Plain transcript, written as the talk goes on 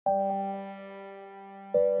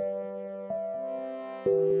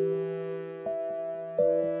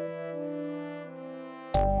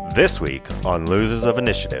This week on Losers of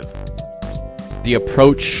Initiative. The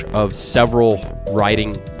approach of several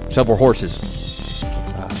horses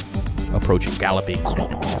approaching, galloping,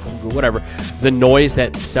 whatever. The noise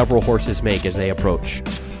that several horses make as they approach.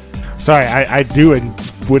 Sorry, I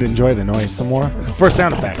would enjoy the noise some more. For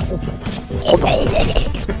sound effects.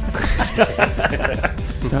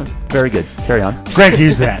 Very good. Carry on. Greg,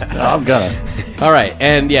 use that. I'm gonna. All right,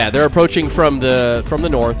 and yeah, they're approaching from the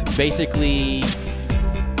north. Basically,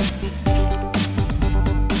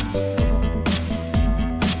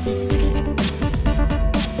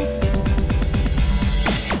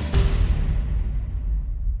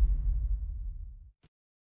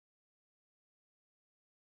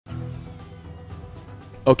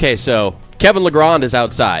 okay, so Kevin Legrand is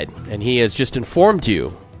outside, and he has just informed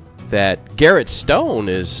you that Garrett Stone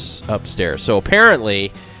is upstairs. So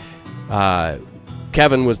apparently,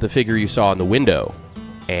 Kevin was the figure you saw in the window,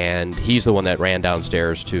 and he's the one that ran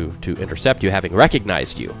downstairs to intercept you, having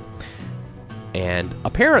recognized you. And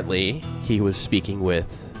apparently, he was speaking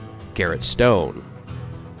with Garrett Stone.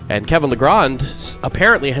 And Kevin Legrand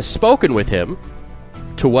apparently has spoken with him.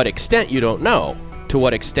 To what extent, you don't know. To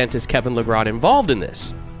what extent is Kevin Legrand involved in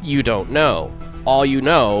this? You don't know. All you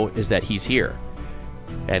know is that he's here.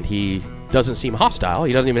 And he doesn't seem hostile.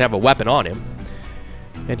 He doesn't even have a weapon on him.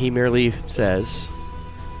 And he merely says,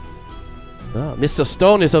 Mr.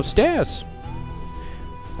 Stone is upstairs.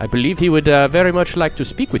 I believe he would very much like to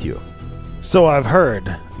speak with you. So I've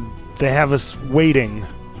heard. They have us waiting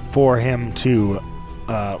for him to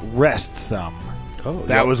rest some. Oh,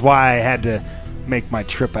 that was why I had to make my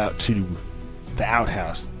trip out to the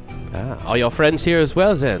outhouse. Are your friends here as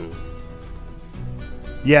well, then?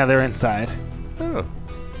 Yeah, they're inside. Oh.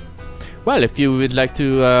 Well, if you would like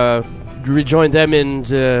to rejoin them in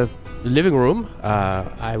the living room,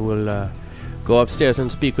 I will go upstairs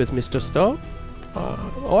and speak with Mr. Stone.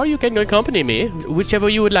 Or you can accompany me, whichever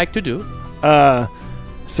you would like to do.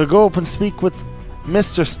 So go up and speak with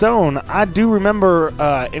Mr. Stone. I do remember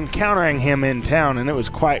encountering him in town, and it was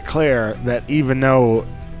quite clear that even though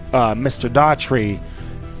Mr. Daughtry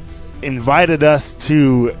invited us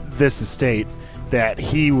to this estate, that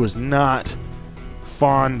he was not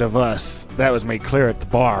fond of us. That was made clear at the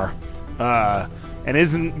bar.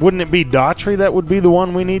 And wouldn't it be Daughtry that would be the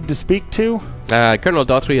one we need to speak to? Colonel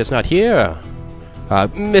Daughtry is not here.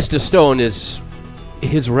 Mr. Stone is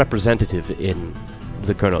his representative in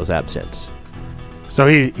the Colonel's absence. So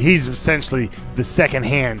he's essentially the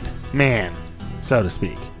second-hand man, so to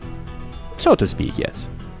speak. So to speak, yes.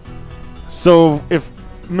 So if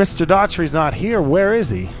Mr. Daughtry's not here, where is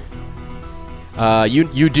he?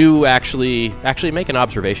 You do actually make an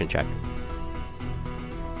observation check.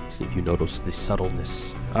 See if you notice the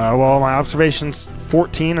subtleness. Well, my observation's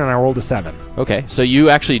 14, and I rolled a 7. Okay, so you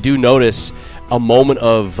actually do notice a moment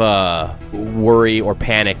of worry or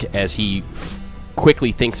panic as he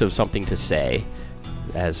quickly thinks of something to say.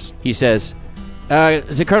 As he says,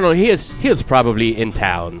 the Colonel, he is probably in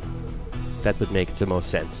town. That would make the most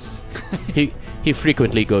sense. He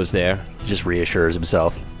frequently goes there. Just reassures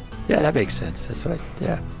himself. Yeah, that makes sense. That's what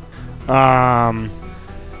yeah.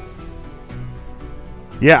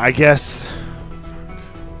 Yeah, I guess.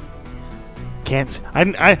 Can't.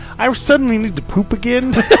 I suddenly need to poop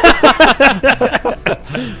again.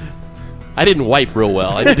 I didn't wipe real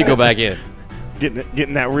well. I need to go back in.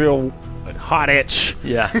 Getting that real hot itch.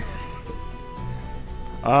 Yeah.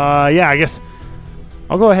 Yeah, I guess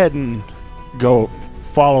I'll go ahead and go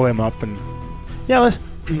follow him up, and yeah,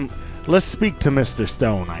 let's speak to Mr.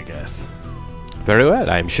 Stone, I guess. Very well.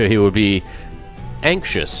 I'm sure he will be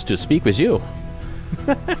anxious to speak with you.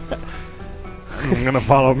 I'm gonna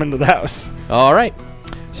follow him into the house. All right.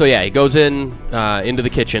 So yeah, he goes in into the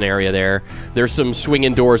kitchen area there. There's some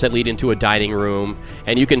swinging doors that lead into a dining room,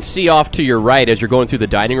 and you can see off to your right as you're going through the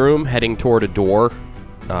dining room, heading toward a door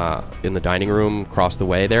in the dining room across the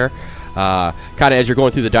way there. Kind of as you're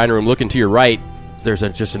going through the dining room, looking to your right, there's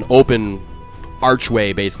just an open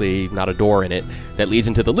archway, basically, not a door in it, that leads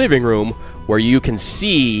into the living room where you can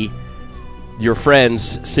see your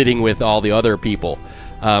friends sitting with all the other people.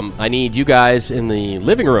 I need you guys in the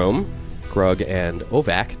living room, Grug and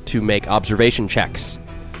Ovac, to make observation checks.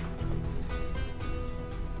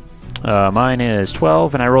 Mine is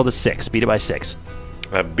 12, and I rolled a 6. Beat it by 6.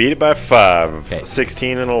 I beat it by 5. Okay.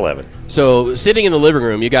 16 and 11. So, sitting in the living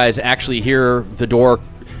room, you guys actually hear the door.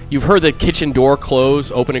 You've heard the kitchen door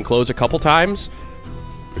open and close a couple times.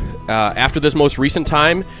 After this most recent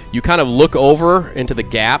time, you kind of look over into the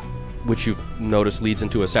gap, which you've noticed leads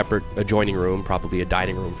into a separate adjoining room, probably a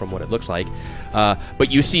dining room from what it looks like.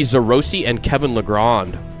 But you see Zerosi and Kevin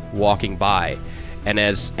Legrand walking by. And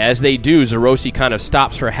as they do, Zerosi kind of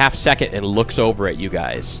stops for a half second and looks over at you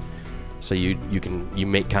guys. So you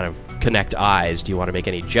make kind of connect eyes. Do you want to make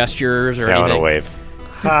any gestures or Yeah, I want to anything? wave.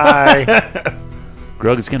 Hi.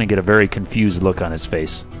 Grug is going to get a very confused look on his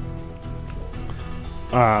face.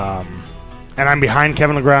 And I'm behind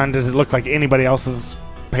Kevin Legrand. Does it look like anybody else has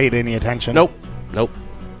paid any attention? Nope.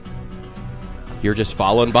 You're just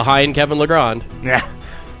following behind Kevin Legrand. Yeah.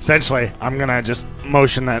 Essentially, I'm going to just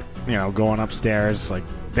motion that, going upstairs. Like,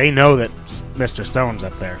 they know that Mr. Stone's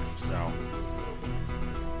up there, so.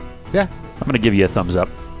 Yeah. I'm going to give you a thumbs up.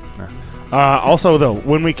 Also, though,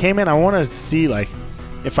 when we came in, I wanted to see, like,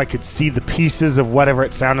 if I could see the pieces of whatever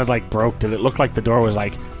it sounded like broke. Did it look like the door was,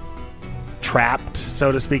 like, trapped,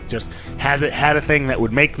 so to speak? Just has it had a thing that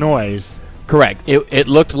would make noise? Correct. It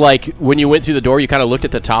looked like when you went through the door, you kind of looked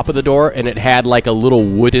at the top of the door, and it had like a little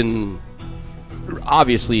wooden,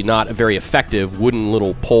 obviously not a very effective, wooden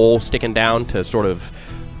little pole sticking down to sort of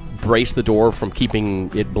brace the door from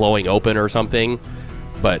keeping it blowing open or something.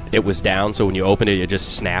 But it was down, so when you opened it, it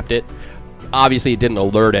just snapped it. Obviously, it didn't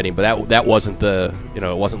alert any, but that wasn't the, it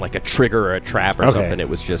wasn't like a trigger or a trap or something. It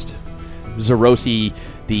was just Zerosi,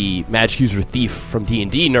 the magic user thief from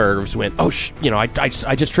D&D nerves, went, oh,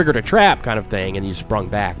 I just triggered a trap kind of thing, and you sprung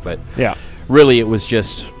back. But yeah, really, it was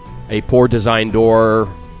just a poor design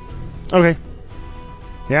door. Okay.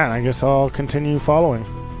 Yeah, and I guess I'll continue following.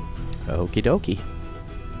 Okie dokie.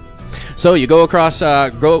 So you go across,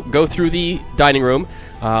 go through the dining room,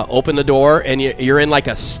 open the door, and you're in like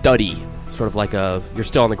a study. Sort of like you're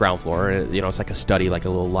still on the ground floor. It's like a study, like a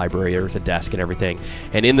little library. There's a desk and everything.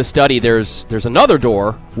 And in the study, there's another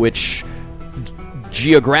door, which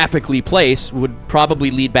geographically placed would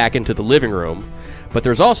probably lead back into the living room. But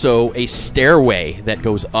there's also a stairway that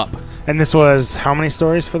goes up. And this was how many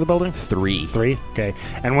stories for the building? 3. 3? Okay.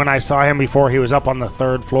 And when I saw him before, he was up on the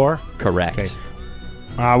 3rd floor? Correct. Okay.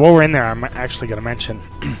 While we're in there, I'm actually going to mention,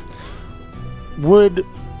 would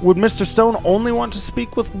Mr. Stone only want to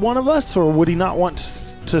speak with one of us, or would he not want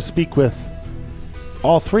to speak with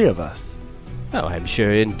all 3 of us? Oh, I'm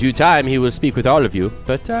sure in due time he will speak with all of you,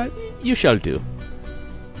 but you shall do.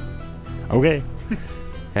 Okay.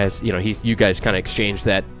 As you guys kind of exchange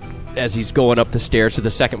that as he's going up the stairs to the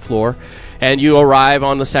 2nd floor, and you arrive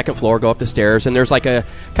on the 2nd floor, go up the stairs, and there's like a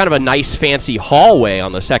kind of a nice fancy hallway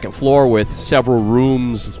on the 2nd floor with several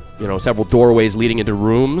rooms, several doorways leading into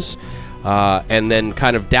rooms. And then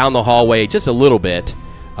kind of down the hallway just a little bit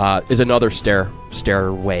is another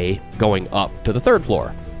stairway going up to the 3rd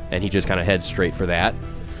floor. And he just kind of heads straight for that.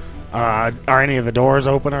 Are any of the doors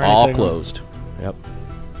open or anything? All closed. Yep.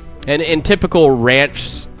 And in typical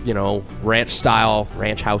ranch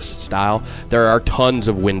house style, there are tons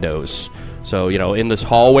of windows. So, in this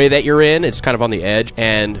hallway that you're in, it's kind of on the edge.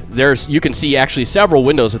 And you can see actually several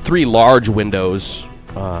windows, 3 large windows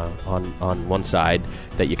on one side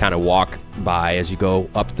that you kind of walk by as you go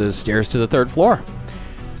up the stairs to the 3rd floor.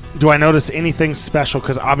 Do I notice anything special?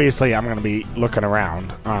 Because obviously I'm going to be looking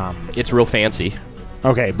around. It's real fancy.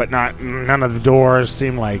 Okay, but none of the doors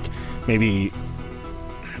seem like maybe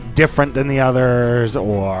different than the others,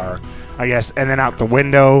 or I guess. And then out the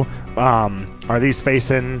window, are these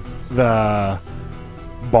facing the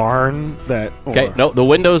barn? Okay, no, the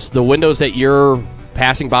windows that you're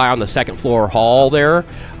passing by on the 2nd floor hall there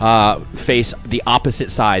face the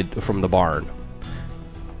opposite side from the barn.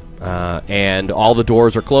 And all the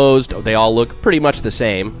doors are closed. They all look pretty much the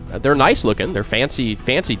same. They're nice looking. They're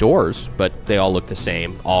fancy doors, but they all look the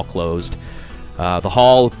same, all closed. The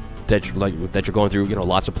hall that you're going through,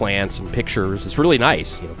 lots of plants and pictures. It's really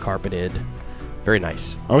nice, carpeted. Very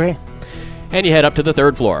nice. Okay. And you head up to the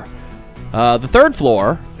 3rd floor. The 3rd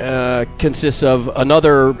floor consists of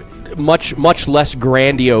another much less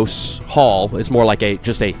grandiose hall. It's more like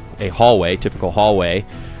just a hallway, typical hallway,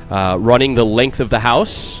 running the length of the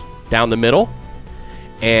house down the middle.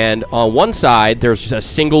 And on one side, there's just a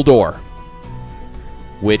single door,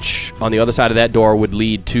 which on the other side of that door would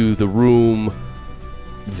lead to the room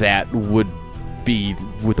that would be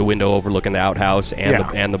with the window overlooking the outhouse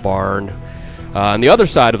and the barn. On the other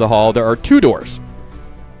side of the hall, there are 2 doors,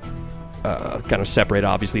 kind of separate,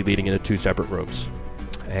 obviously, leading into 2 separate rooms.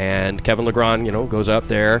 And Kevin Legrand, goes up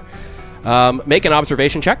there. Make an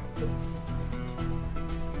observation check.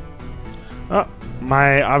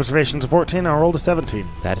 My observation's a 14. I rolled a 17.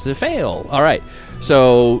 That is a fail. All right.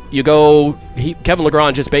 So you go. Kevin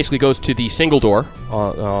Legrand just basically goes to the single door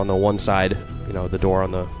on the one side. The door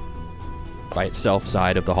on the by itself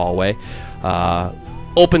side of the hallway.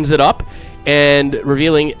 Opens it up and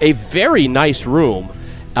revealing a very nice room.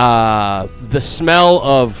 The smell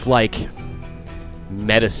of like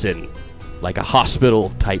medicine, like a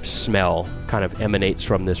hospital type smell, kind of emanates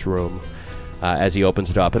from this room as he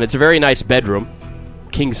opens it up. And it's a very nice bedroom,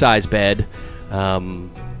 king-size bed,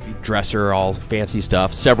 dresser, all fancy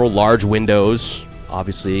stuff, several large windows,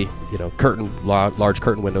 obviously, large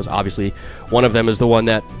curtain windows. Obviously, one of them is the one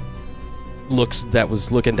that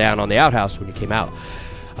was looking down on the outhouse when you came out.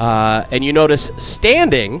 And you notice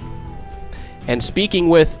standing and speaking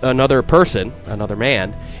with another person, another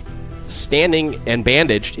man, standing and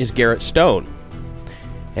bandaged is Garrett Stone.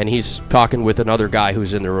 And he's talking with another guy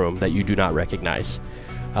who's in the room that you do not recognize.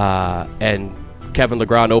 And Kevin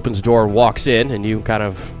Legrand opens the door, walks in, and you kind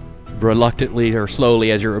of reluctantly or slowly,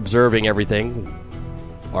 as you're observing everything,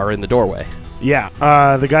 are in the doorway. Yeah.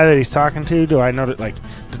 The guy that he's talking to, do I know that, like,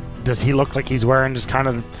 does he look like he's wearing just kind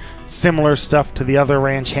of similar stuff to the other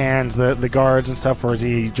ranch hands, the guards and stuff, or is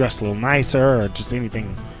he dressed a little nicer, or just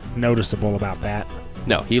anything noticeable about that?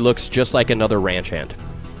 No, he looks just like another ranch hand.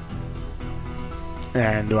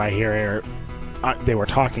 And do I hear they were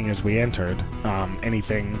talking as we entered?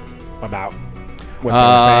 Anything about what they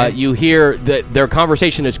were saying? You hear that their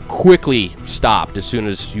conversation is quickly stopped as soon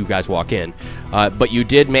as you guys walk in. But you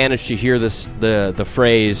did manage to hear the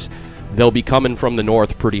phrase, "They'll be coming from the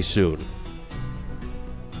north pretty soon."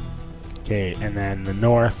 Okay, and then the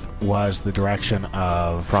north was the direction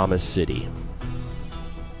of Promise City.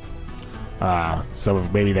 So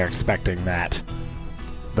maybe they're expecting that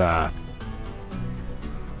the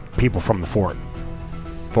people from the fort.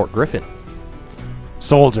 Fort Griffin.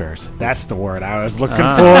 Soldiers. That's the word I was looking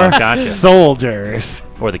for. Gotcha. Soldiers.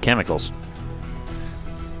 Or the chemicals.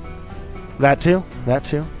 That too.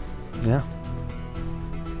 Yeah.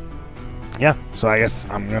 Yeah, so I guess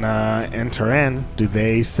I'm going to enter in. Do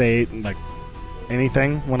they say, like,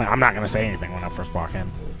 anything? I'm not going to say anything when I first walk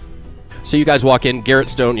in. So you guys walk in. Garrett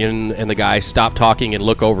Stone and the guy stop talking and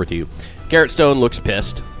look over to you. Garrett Stone looks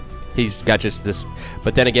pissed. He's got just this,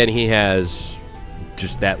 but then again, he has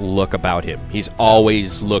just that look about him. He's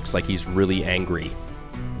always looks like he's really angry,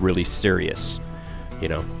 really serious.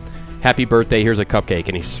 Happy birthday, here's a cupcake,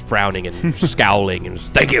 and he's frowning and scowling and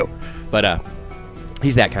thank you. But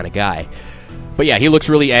he's that kind of guy. But yeah, he looks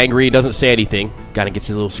really angry. He doesn't say anything. Kind of gets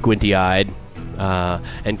a little squinty-eyed.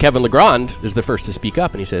 And Kevin Legrand is the first to speak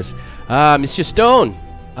up, and he says, Monsieur Stone,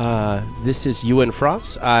 this is you in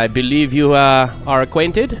France. I believe you are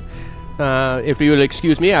acquainted. If you will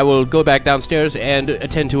excuse me, I will go back downstairs and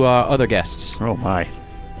attend to our other guests. Oh, my.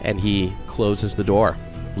 And he closes the door,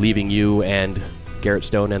 leaving you and Garrett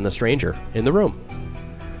Stone and the stranger in the room.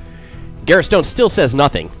 Garrett Stone still says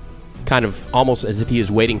nothing, kind of almost as if he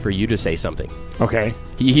is waiting for you to say something. Okay.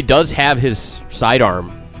 He does have his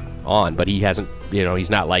sidearm on, but he hasn't,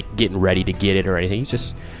 he's not like getting ready to get it or anything. He's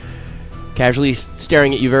just casually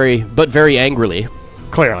staring at you very angrily.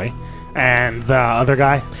 Clearly. And the other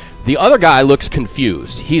guy? The other guy looks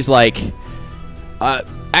confused. He's like,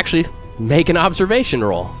 actually, make an observation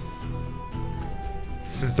roll.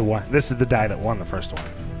 This is the one. This is the die that won the first one.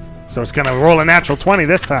 So it's going to roll a natural 20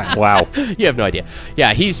 this time. Wow. You have no idea.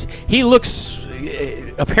 Yeah, he looks,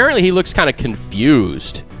 apparently he looks kind of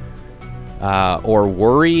confused. Or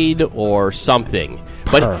worried or something.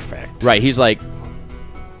 Perfect. Right, he's like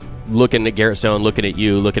looking at Garrett Stone, looking at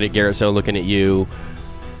you, looking at Garrett Stone, looking at you.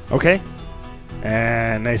 Okay.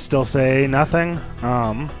 And they still say nothing.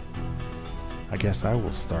 I guess I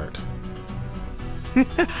will start.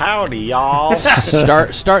 Howdy, y'all.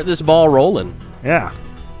 Start this ball rolling. Yeah.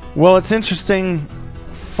 Well, it's interesting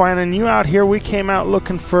finding you out here. We came out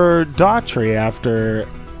looking for Daughtry after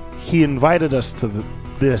he invited us to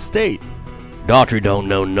the estate. Daughtry don't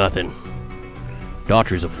know nothing.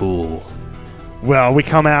 Daughtry's a fool. Well, we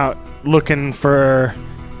come out looking for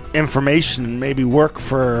information and maybe work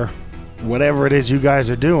for whatever it is you guys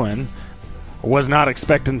are doing. Was not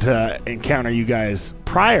expecting to encounter you guys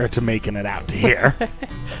prior to making it out to here.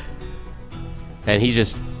 And he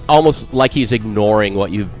just, almost like he's ignoring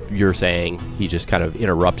what you're saying, he just kind of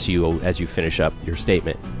interrupts you as you finish up your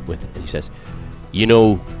statement with it. And he says,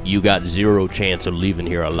 you got zero chance of leaving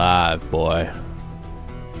here alive, boy.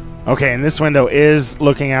 Okay, and this window is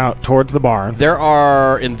looking out towards the barn.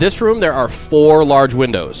 In this room, there are 4 large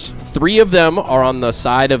windows. 3 of them are on the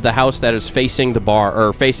side of the house that is facing the bar,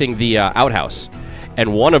 or facing the outhouse.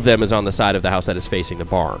 And 1 of them is on the side of the house that is facing the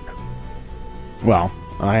barn. Well,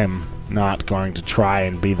 I am not going to try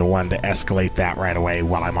and be the one to escalate that right away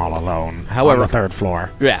while I'm all alone on the 3rd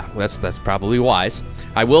floor. Yeah, that's probably wise.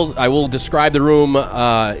 I will describe the room,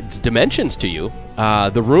 its dimensions to you.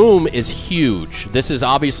 The room is huge. This is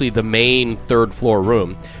obviously the main 3rd floor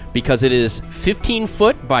room because it is 15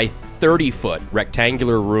 foot by 30 foot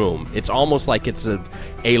rectangular room. It's almost like it's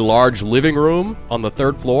a large living room on the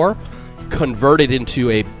 3rd floor converted into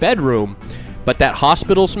a bedroom But that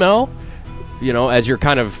hospital smell, you know, as you're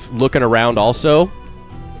kind of looking around also,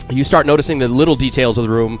 you start noticing the little details of the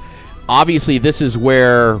room. Obviously, this is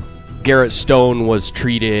where Garrett Stone was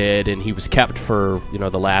treated, and he was kept for, you know,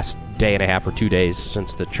 the last day and a half or 2 days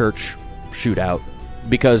since the church shootout.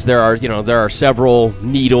 Because there are several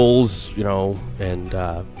needles, you know, and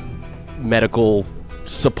medical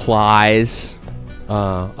supplies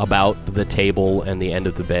about the table and the end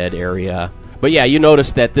of the bed area. But yeah, you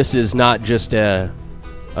notice that this is not just a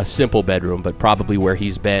simple bedroom, but probably where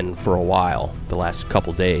he's been for a while, the last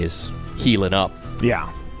couple days, healing up.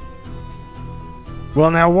 Yeah. Well,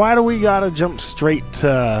 now, why do we gotta jump straight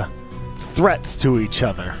to threats to each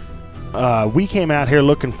other? We came out here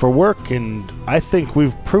looking for work, and I think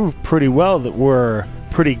we've proved pretty well that we're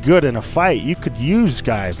pretty good in a fight. You could use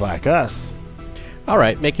guys like us. All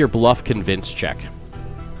right, make your bluff convince check.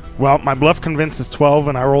 Well, my bluff convince is 12,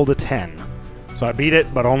 and I rolled a 10. So I beat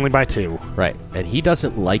it, but only by 2. Right, and he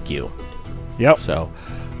doesn't like you. Yep. So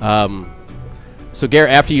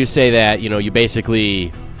Garrett, after you say that, you know, you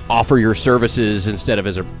basically offer your services instead of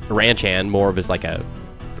as a ranch hand, more of as like a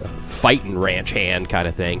fighting ranch hand kind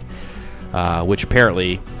of thing, which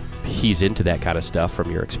apparently he's into that kind of stuff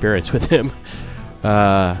from your experience with him.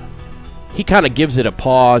 He kind of gives it a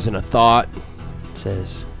pause and a thought,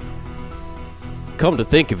 says, "Come to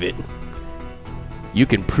think of it, you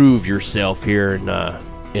can prove yourself here in a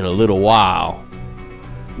little while.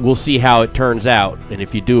 We'll see how it turns out, and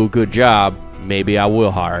if you do a good job, maybe I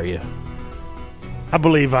will hire you." I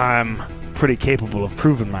believe I'm pretty capable of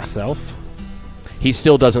proving myself. He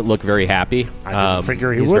still doesn't look very happy. I didn't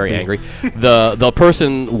figure he he's would very be. angry. The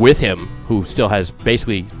person with him, who still has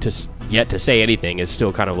basically yet to say anything, is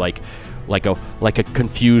still kind of like a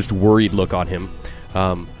confused, worried look on him.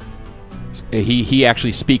 He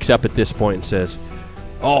actually speaks up at this point and says,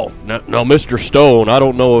 "Oh, now, Mr. Stone, I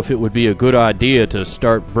don't know if it would be a good idea to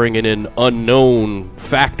start bringing in unknown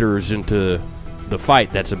factors into the fight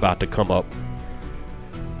that's about to come up."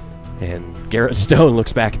 And Garrett Stone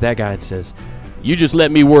looks back at that guy and says, "You just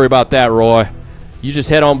let me worry about that, Roy. You just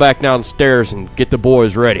head on back downstairs and get the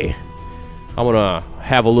boys ready. I'm going to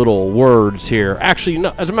have a little words here. Actually,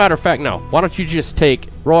 no, as a matter of fact, no. Why don't you just take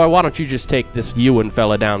this Ewan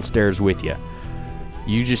fella downstairs with you?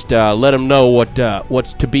 You just let him know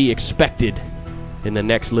what's to be expected in the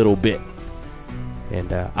next little bit.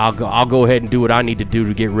 And I'll go ahead and do what I need to do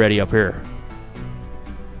to get ready up here."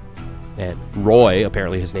 And Roy,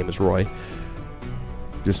 apparently his name is Roy,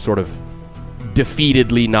 just sort of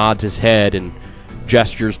defeatedly nods his head and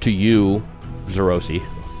gestures to you, Zerosi,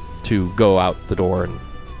 to go out the door, and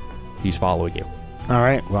he's following you. All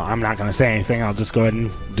right. Well, I'm not going to say anything. I'll just go ahead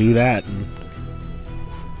and do that. And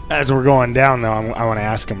as we're going down, though, I want to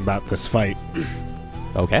ask him about this fight.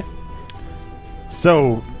 Okay.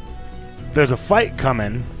 So, there's a fight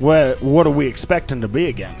coming. What are we expecting to be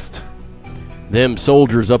against? Them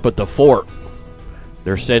soldiers up at the fort,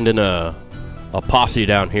 they're sending a posse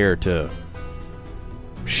down here to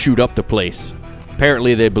shoot up the place.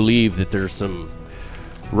 Apparently they believe that there's some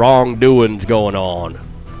wrongdoings going on,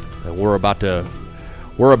 and we're about to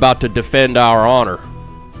defend our honor.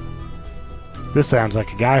 This sounds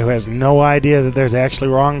like a guy who has no idea that there's actually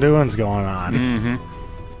wrongdoings going on. Mm-hmm.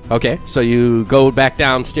 Okay, so you go back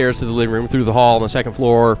downstairs to the living room, through the hall on the second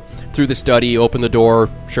floor, through the study, open the door,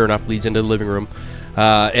 sure enough, leads into the living room,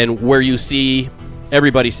 and where you see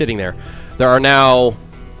everybody sitting there. There are now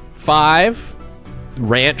 5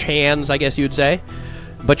 ranch hands, I guess you would say,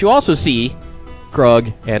 but you also see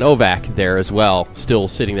Grug and Ovac there as well, still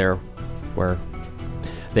sitting there where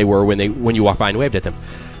they were when you walked by and waved at them.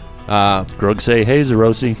 Grug say, "Hey,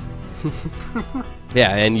 Zerosi."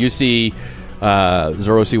 Yeah, and you see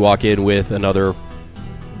Zerosi walk in with another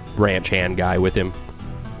ranch hand guy with him.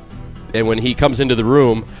 And when he comes into the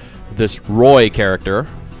room, this Roy character,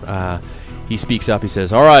 he speaks up. He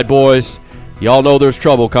says, "All right, boys, y'all know there's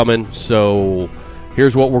trouble coming, so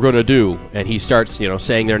here's what we're going to do." And he starts,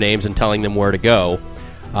 saying their names and telling them where to go.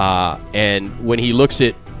 And when he looks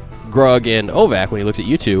at Grug and Ovac, when he looks at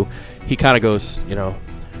you two, he kind of goes,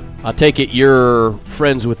 "I take it you're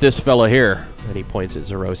friends with this fella here." And he points at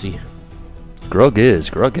Zerosi. Grug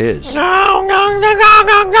is. No.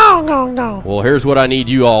 Well, here's what I need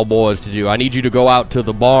you all boys to do. I need you to go out to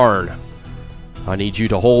the barn. I need you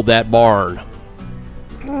to hold that barn.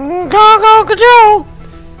 And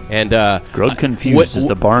Grug confused. Is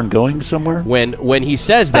the barn going somewhere? When he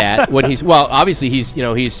says that, obviously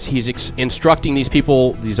he's instructing these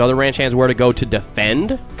people, these other ranch hands, where to go to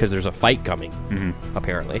defend, because there's a fight coming,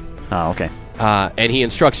 apparently. Oh, okay. And he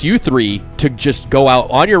instructs you 3 to just go out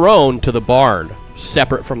on your own to the barn,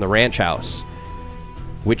 separate from the ranch house.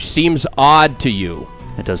 which seems odd to you.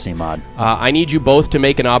 It does seem odd. I need you both to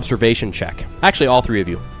make an observation check. Actually, all three of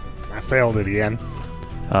you. I failed it again.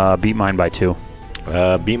 Beat mine by 2.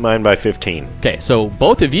 Beat mine by 15. Okay, so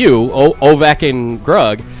both of you, Ovak and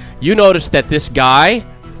Grug, you notice that this guy,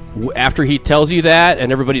 after he tells you that,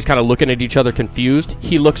 and everybody's kind of looking at each other confused,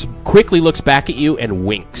 he quickly looks back at you and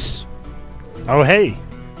winks. Oh, hey.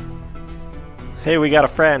 Hey, we got a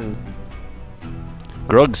friend.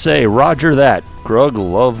 Grug say, Roger that. Grug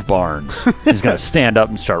love barns. He's going to stand up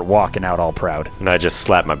and start walking out all proud. And I just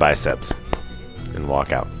slap my biceps and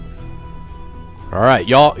walk out. All right,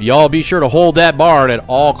 y'all be sure to hold that barn at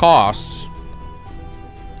all costs.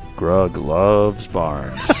 Grug loves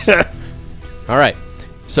barns. All right,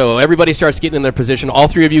 so everybody starts getting in their position. All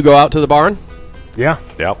three of you go out to the barn? Yeah.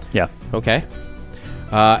 Yep. Yeah. Okay.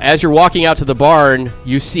 As you're walking out to the barn,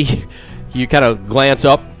 you kind of glance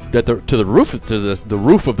up to the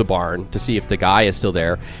roof of the barn to see if the guy is still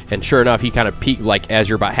there. And sure enough, he kind of peeked, like, as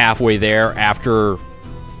you're about halfway there, after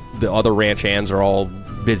the other ranch hands are all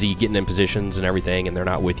busy getting in positions and everything, and they're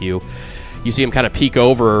not with you. You see him kind of peek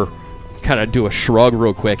over, kind of do a shrug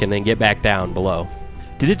real quick, and then get back down below.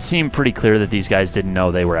 Did it seem pretty clear that these guys didn't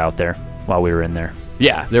know they were out there while we were in there?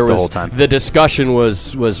 Yeah, there was the whole time. The discussion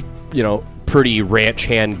was pretty ranch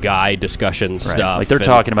hand guy discussion stuff. Like they're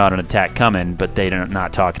talking about an attack coming, but they're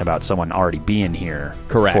not talking about someone already being here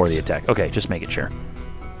Correct. for the attack. Okay, just making sure.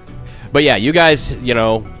 But yeah, you guys,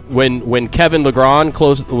 when Kevin Legrand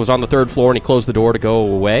was on the 3rd floor and he closed the door to go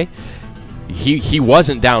away, he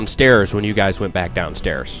wasn't downstairs when you guys went back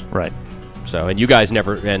downstairs. Right. So, and you guys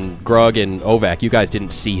never, and Grug and Ovak, you guys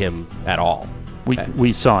didn't see him at all.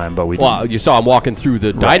 We saw him, but we didn't. Well, you saw him walking through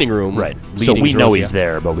the dining room. Right. So we know he's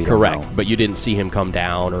there, but we don't know. Correct. But you didn't see him come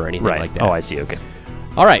down or anything like that. Oh, I see. Okay.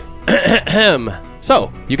 All right.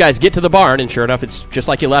 So, you guys get to the barn, and sure enough, it's just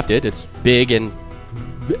like you left it. It's big and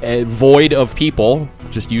void of people,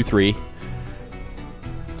 just you three.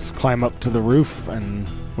 Let's climb up to the roof, and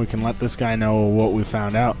we can let this guy know what we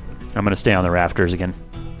found out. I'm going to stay on the rafters again.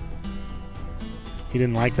 He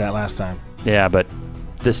didn't like that last time. Yeah, but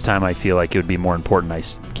this time I feel like it would be more important I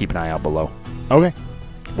keep an eye out below. Okay.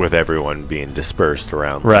 With everyone being dispersed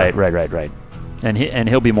around. Right. And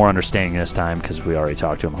he'll be more understanding this time because we already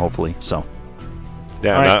talked to him, hopefully. So.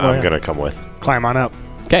 Yeah, All right, I'm going to come with. Climb on up.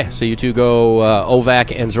 Okay, so you two go,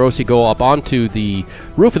 Ovak and Zrosi go up onto the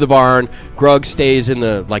roof of the barn. Grug stays in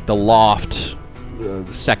the loft, the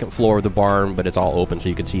 2nd floor of the barn, but it's all open so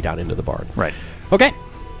you can see down into the barn. Right. Okay.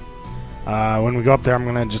 When we go up there, I'm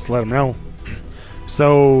going to just let them know.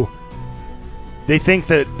 So they think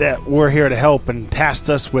that we're here to help and tasked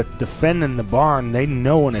us with defending the barn. They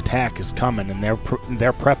know an attack is coming, and they're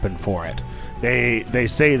prepping for it. They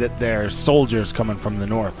say that there's soldiers coming from the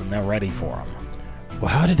north, and they're ready for them. Well,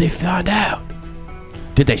 how did they find out?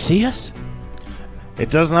 Did they see us? It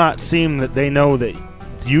does not seem that they know that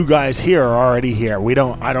you guys here are already here.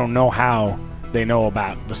 I don't know how they know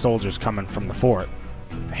about the soldiers coming from the fort.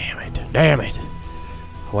 Damn it.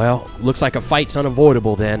 Well, looks like a fight's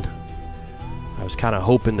unavoidable then. I was kind of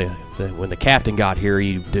hoping that when the captain got here,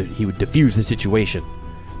 he would defuse the situation.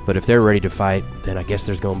 But if they're ready to fight, then I guess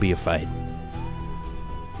there's going to be a fight.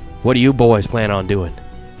 What do you boys plan on doing?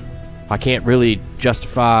 I can't really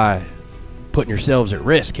justify putting yourselves at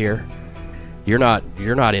risk here. You're not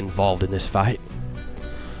involved in this fight.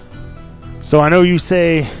 So I know you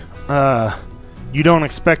say you don't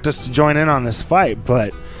expect us to join in on this fight,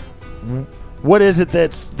 but what is it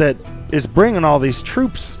that is bringing all these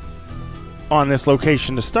troops on this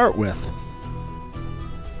location to start with?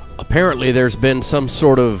 Apparently there's been some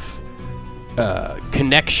sort of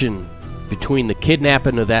connection between the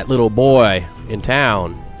kidnapping of that little boy in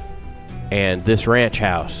town and this ranch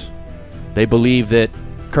house. They believe that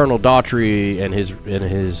Colonel Daughtry and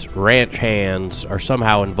his ranch hands are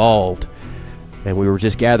somehow involved, and we were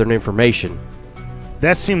just gathering information.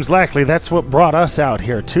 That seems likely. That's what brought us out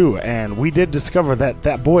here too, and we did discover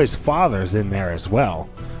that boy's father's in there as well,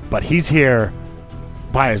 but he's here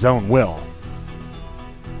by his own will.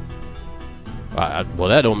 Well,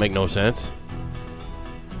 that don't make no sense.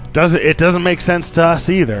 It doesn't make sense to us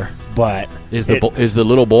either, but Is the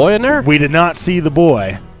little boy in there? we did not see the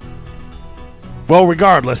boy. Well,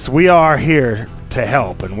 regardless, we are here to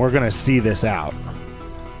help, and we're going to see this out.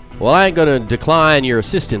 Well, I ain't gonna decline your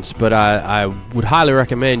assistance, but I would highly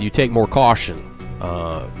recommend you take more caution,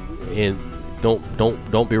 and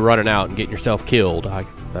don't be running out and getting yourself killed.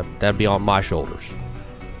 That'd be on my shoulders.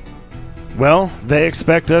 Well, they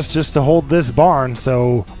expect us just to hold this barn,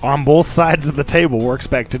 so on both sides of the table, we're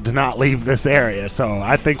expected to not leave this area, so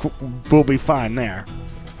I think we'll be fine there.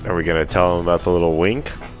 Are we going to tell them about the little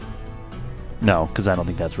wink? No, because I don't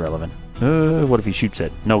think that's relevant. What if he shoots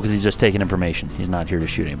it? No, because he's just taking information. He's not here to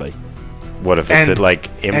shoot anybody. What if it's And- like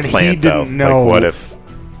and he implant though? didn't know- Like what if?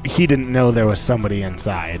 He didn't know there was somebody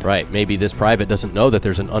inside. Right. Maybe this private doesn't know that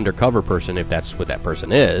there's an undercover person if that's what that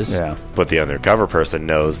person is. Yeah. But the undercover person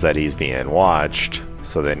knows that he's being watched,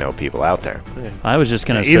 so they know people out there. I was just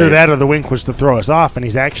going to say... Either that or the wink was to throw us off, and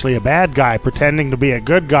he's actually a bad guy pretending to be a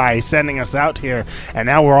good guy, sending us out here, and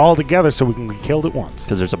now we're all together so we can be killed at once.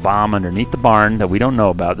 Because there's a bomb underneath the barn that we don't know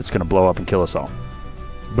about that's going to blow up and kill us all.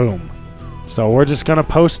 Boom. So we're just going to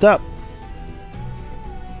post up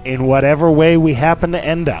in whatever way we happen to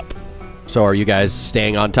end up. So are you guys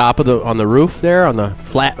staying on top of on the roof there, on the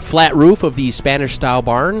flat roof of the Spanish style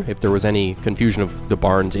barn? If there was any confusion of the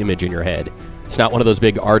barn's image in your head, it's not one of those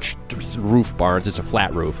big arched roof barns. It's a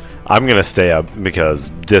flat roof. I'm gonna stay up because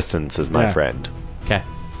distance is my Yeah. friend. Okay,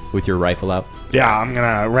 with your rifle out. Yeah, I'm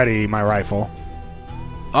going to ready my rifle.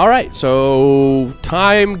 All right. So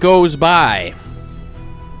time goes by.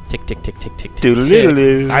 Tick tick tick tick tick tick. tick.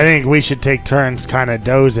 Doodle-doodle-doo. I think we should take turns kind of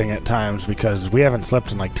dozing at times because we haven't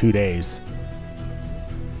slept in like 2 days.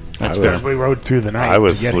 That's I fair. Because we rode through the night. I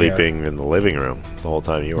was to get here. sleeping in the living room the whole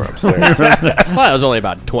time you were upstairs. Well, that was only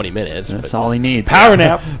about 20 minutes. That's but all he needs. Power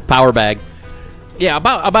nap. power bag. Yeah,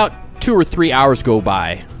 about 2 or 3 hours go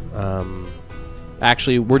by.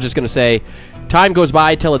 Actually, we're just gonna say time goes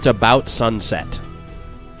by till it's about sunset.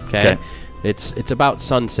 Okay, Okay. it's about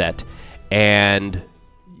sunset, and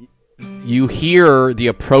you hear the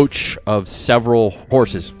approach of several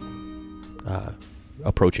horses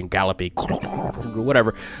approaching, galloping,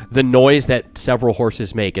 whatever. The noise that several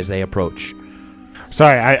horses make as they approach.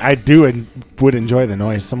 Sorry, I would enjoy the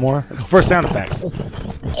noise some more. For sound effects.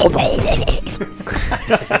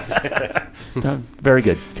 Very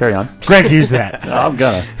good. Carry on. Greg, use that. I'm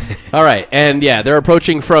gonna. All right, and yeah, they're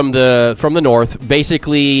approaching from the north.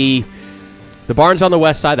 Basically, the barn's on the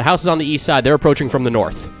west side, the house is on the east side. They're approaching from the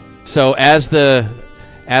north. So as the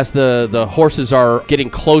horses are getting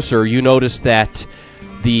closer, you notice that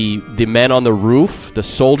the men on the roof, the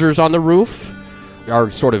soldiers on the roof,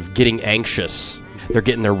 are sort of getting anxious. They're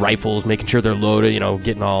getting their rifles, making sure they're loaded,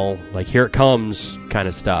 getting all like, here it comes kind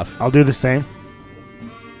of stuff. I'll do the same.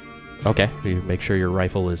 Okay, you make sure your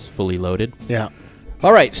rifle is fully loaded. Yeah.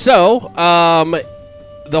 All right, so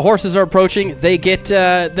the horses are approaching. They get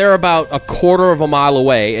they're about a quarter of a mile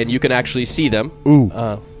away, and you can actually see them. Ooh.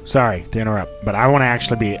 Sorry to interrupt, but I want to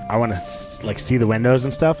actually see the windows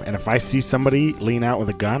and stuff. And if I see somebody lean out with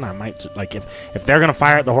a gun, I might if they're gonna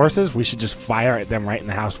fire at the horses, we should just fire at them right in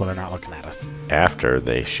the house while they're not looking at us. After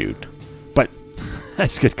they shoot. But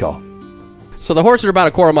That's a good call. So the horses are about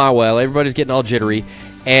a quarter mile away. Everybody's getting all jittery,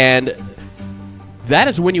 and that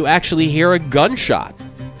is when you actually hear a gunshot.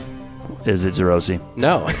 Is it Zerosi?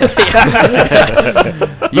 No.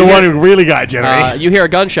 the one who really got jittery. You hear a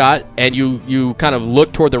gunshot, and you kind of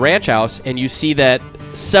look toward the ranch house, and you see that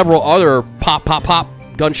several other pop, pop, pop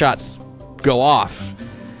gunshots go off.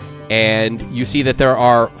 And you see that there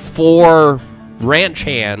are 4 ranch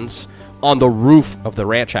hands on the roof of the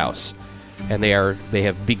ranch house. And they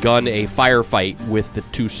have begun a firefight with the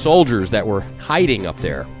 2 soldiers that were hiding up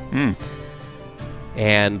there.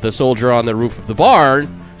 And the soldier on the roof of the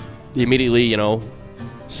barn, immediately,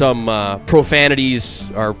 some profanities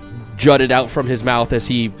are jutted out from his mouth as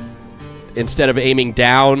he, instead of aiming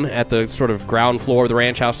down at the sort of ground floor of the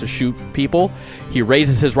ranch house to shoot people, he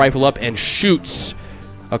raises his rifle up and shoots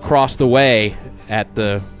across the way at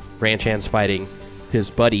the ranch hands fighting his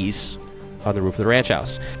buddies on the roof of the ranch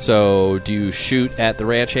house. So do you shoot at the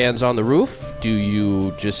ranch hands on the roof? Do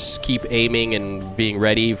you just keep aiming and being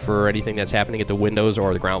ready for anything that's happening at the windows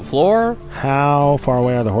or the ground floor? How far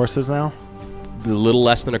away are the horses now? A little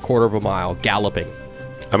less than a quarter of a mile, galloping.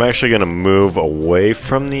 I'm actually going to move away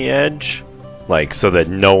from the edge, so that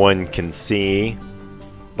no one can see.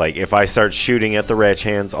 If I start shooting at the ranch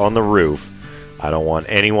hands on the roof, I don't want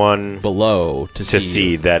anyone Below to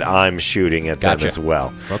see that I'm shooting at them Gotcha. as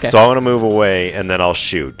well. Okay. So I want to move away, and then I'll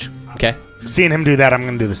shoot. Okay. Seeing him do that, I'm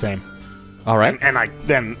going to do the same. All right. And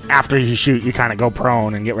then after you shoot, you kind of go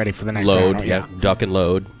prone and get ready for the next round. Load. Yeah. Duck and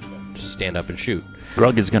load. Just stand up and shoot.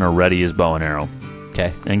 Grug is going to ready his bow and arrow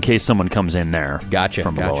Okay. in case someone comes in there Gotcha.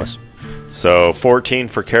 from below Gotcha. us. So 14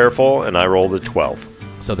 for careful, and I rolled a 12.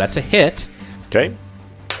 So that's a hit. Okay?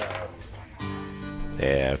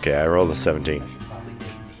 Yeah, okay, I rolled a 17.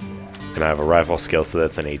 And I have a rifle skill, so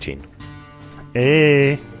that's an 18.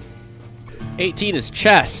 Hey. 18 is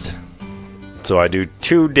chest. So I do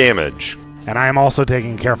 2 damage. And I am also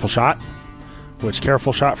taking careful shot, which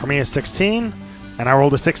careful shot for me is 16, and I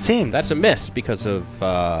rolled a 16. That's a miss because of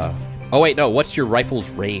Oh, wait, no. What's your rifle's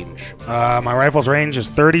range? My rifle's range is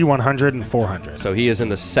 30, 100, and 400. So he is in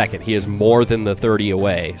the second. He is more than the 30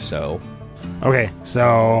 away, so... Okay,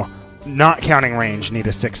 so not counting range, need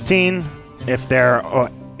a 16. If they're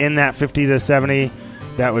in that 50 to 70,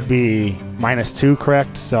 that would be -2,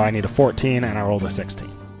 correct? So I need a 14, and I rolled a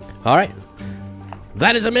 16. All right.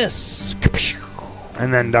 That is a miss.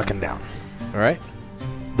 And then ducking down. All right.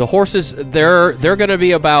 The horses, they're going to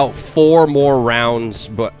be about 4 more rounds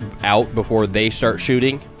out before they start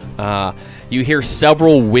shooting. You hear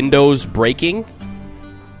several windows breaking,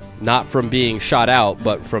 not from being shot out,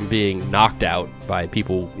 but from being knocked out by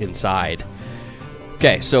people inside.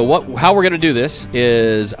 Okay, so how we're going to do this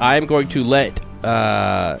is I'm going to let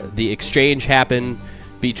the exchange happen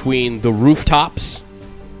between the rooftops,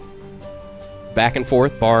 back and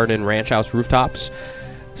forth, barn and ranch house rooftops,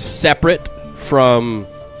 separate from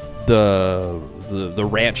the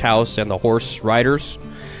ranch house and the horse riders.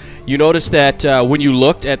 You notice that when you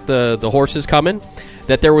looked at the horses coming,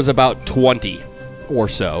 that there was about 20 or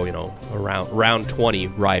so, around 20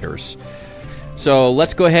 riders. So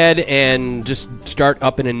let's go ahead and just start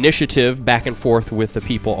up an initiative back and forth with the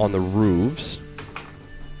people on the roofs.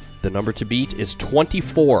 The number to beat is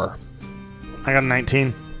 24. I got a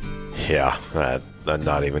 19. Yeah,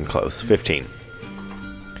 not even close. 15.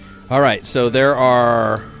 All right, so there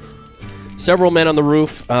are several men on the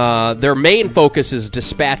roof. Their main focus is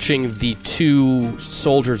dispatching the 2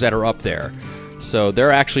 soldiers that are up there. So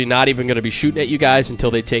they're actually not even going to be shooting at you guys until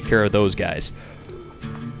they take care of those guys.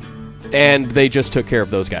 And they just took care of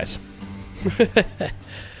those guys.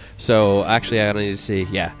 So actually, I need to see.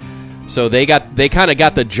 Yeah. So they kind of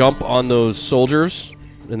got the jump on those soldiers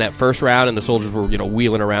in that first round, and the soldiers were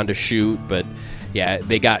wheeling around to shoot, but yeah,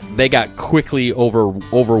 they got quickly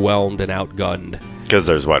overwhelmed and outgunned. Because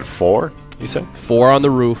there's what, 4? You said 4 on the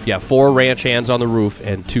roof. Yeah, 4 ranch hands on the roof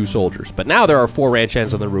and 2 soldiers. But now there are 4 ranch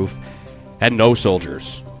hands on the roof and no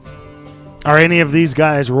soldiers. Are any of these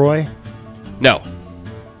guys Roy? No.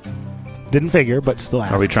 Didn't figure, but still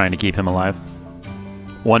ask. Are we trying to keep him alive?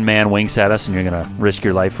 One man winks at us, and you're going to risk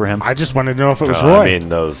your life for him? I just wanted to know if it was Roy. I mean,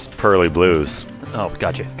 those pearly blues. Oh,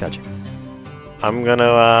 gotcha. I'm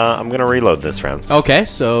gonna reload this round. Okay,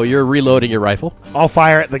 so you're reloading your rifle. I'll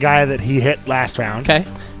fire at the guy that he hit last round. Okay.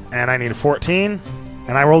 And I need a 14,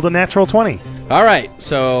 and I rolled a natural 20. All right,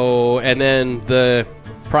 so, and then the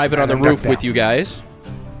private on the roof with you guys.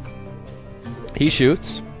 He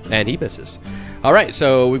shoots, and he misses. All right,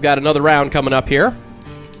 so we've got another round coming up here.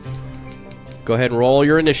 Go ahead and roll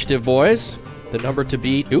your initiative, boys. The number to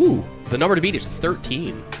beat, the number to beat is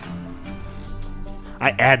 13.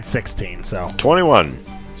 I add 16, so. 21.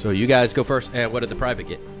 So you guys go first. And what did the private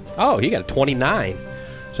get? Oh, he got a 29.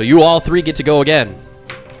 So you all 3 get to go again.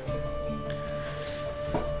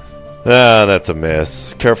 That's a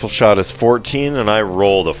miss. Careful shot is 14, and I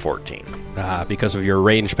rolled a 14. Because of your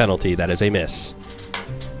range penalty, that is a miss.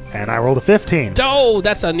 And I rolled a 15. Oh,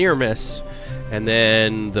 that's a near miss. And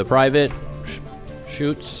then the private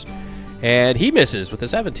shoots, and he misses with a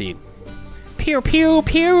 17. Pew, pew,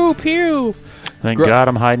 pew, pew. Thank God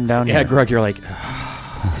I'm hiding down here. Yeah, Grug, you're like...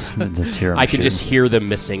 just hear him I can shooting. just hear them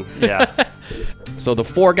missing. Yeah. So the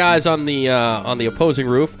 4 guys on the opposing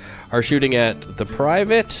roof are shooting at the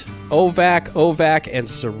private, Ovac, and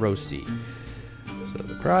Zerosi. So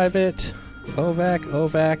the private,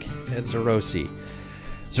 Ovac, and Zerosi.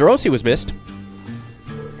 Zerosi was missed.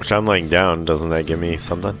 Which I'm laying down. Doesn't that give me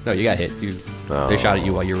something? No, you got hit. They shot at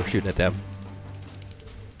you while you were shooting at them.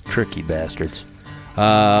 Tricky bastards.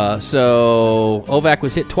 So Ovac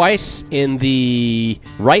was hit twice in the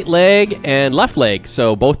right leg and left leg,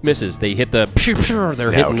 so both misses. They hit the.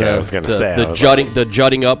 They're hitting the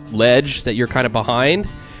jutting up ledge that you're kind of behind.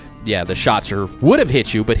 Yeah, the shots would have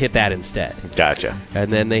hit you, but hit that instead. Gotcha. And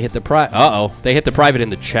then they hit the they hit the private in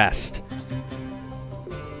the chest.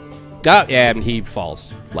 Oh, yeah, and he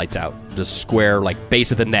falls. Lights out. Just square, like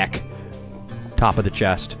base of the neck, top of the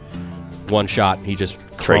chest. One shot, he just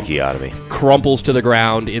tracheotomy crumples to the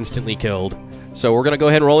ground, instantly killed. So we're gonna go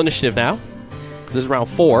ahead and roll initiative now. This is round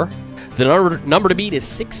 4. The number to beat is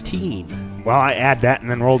 16. Well, I add that and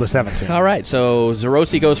then rolled a 17. All right, so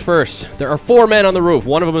Zerosi goes first. There are 4 men on the roof.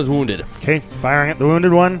 One of them is wounded. Okay, firing at the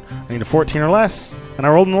wounded one. I need a 14 or less, and I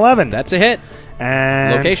rolled an 11. That's a hit.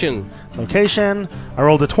 And location, I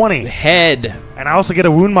rolled a 20. Head. And I also get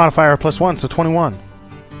a wound modifier +1, so 21.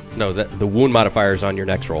 No, the wound modifier is on your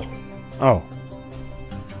next roll. Oh.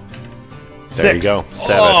 There 6. you go.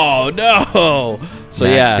 7. Oh, no. So,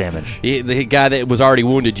 Max damage. The guy that was already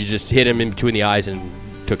wounded, you just hit him in between the eyes and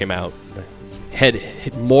took him out.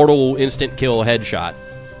 Mortal instant kill headshot.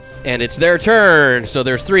 And it's their turn. So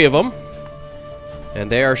there's 3 of them. And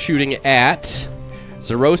they are shooting at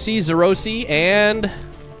Zerosi, and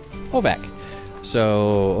Ovac.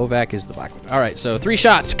 So Ovac is the black one. All right, so 3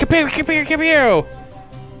 shots. Kapew, kapew, kapew.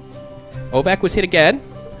 Ovac was hit again,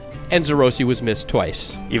 and Zerosi was missed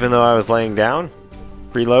twice. Even though I was laying down,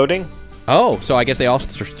 reloading. Oh, so I guess they all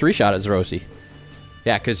 3-shot at Zerosi.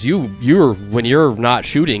 Yeah, because you're when you're not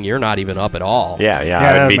shooting, you're not even up at all. Yeah,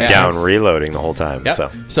 Yeah, I'd be that down makes sense. reloading the whole time.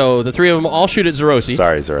 Yep. So the 3 of them all shoot at Zerosi.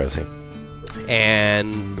 Sorry, Zerosi.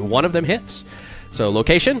 And one of them hits. So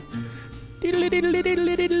location,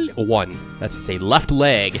 1. That's a left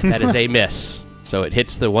leg. That is a miss. So it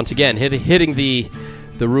hits once again hitting the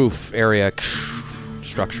roof area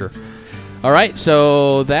structure. All right,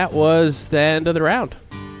 so that was the end of the round.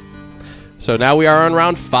 So now we are on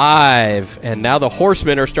round 5, and now the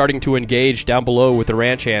horsemen are starting to engage down below with the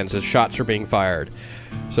ranch hands as shots are being fired.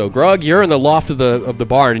 So Grug, you're in the loft of the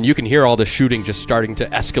barn, and you can hear all the shooting just starting to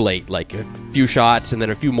escalate, like a few shots and then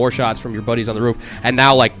a few more shots from your buddies on the roof, and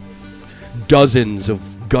now like dozens of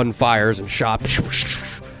gunfires and shots.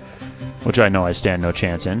 Which I know I stand no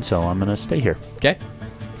chance in, so I'm going to stay here. Okay.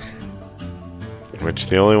 Which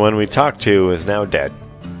the only one we talked to is now dead.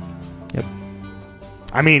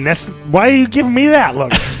 I mean, that's why are you giving me that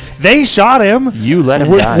look? They shot him. You let him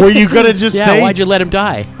Were, die. were you gonna just Yeah, say? why'd you let him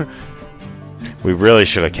die? We really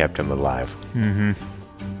should have kept him alive. Mm-hmm.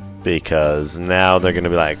 Because now they're going to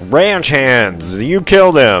be like, ranch hands, you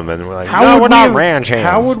killed him. And we're like, How no, would we're we not have- ranch hands.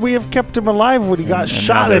 How would we have kept him alive when he got And now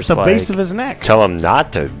shot at there's the base like- of his neck? Tell him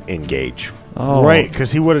not to engage. Oh. Right,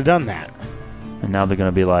 because he would have done that. And now they're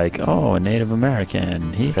going to be like, oh, a Native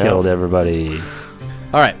American. He killed everybody.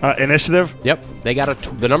 All right. Initiative? Yep. They got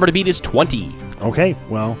the number to beat is 20. Okay,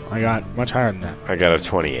 well, I got much higher than that. I got a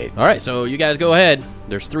 28. All right, so you guys go ahead.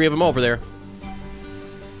 There's 3 of them over there. Go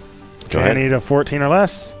Okay, I ahead. need a 14 or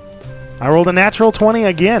less. I rolled a natural 20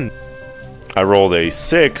 again. I rolled a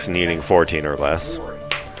 6, needing 14 or less.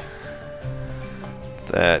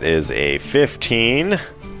 That is a 15.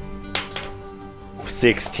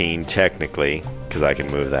 16, technically, because I can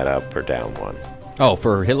move that up or down 1. Oh,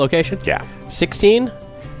 for hit location? Yeah. 16.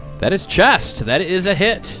 That is chest. That is a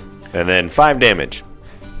hit. And then 5 damage.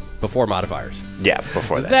 Before modifiers. Yeah,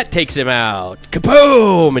 before that. That takes him out.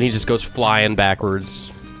 Kaboom! And he just goes flying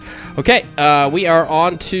backwards. Okay, we are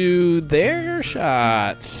on to their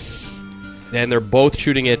shots. And they're both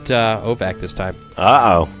shooting at Ovac this time.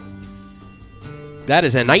 Uh-oh. That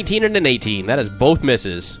is a 19 and an 18. That is both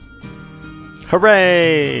misses.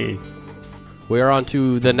 Hooray! We are on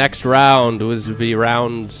to the next round. This would be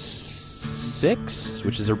round 6,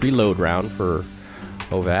 which is a reload round for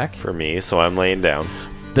Ovac. For me, so I'm laying down.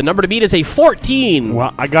 The number to beat is a 14.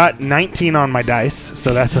 Well, I got 19 on my dice,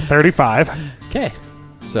 so that's a 35. Okay.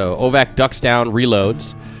 So Ovac ducks down,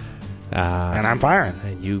 reloads. And I'm firing.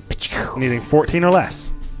 And you... Needing 14 or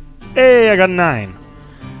less. Hey, I got a 9.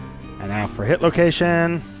 And now for hit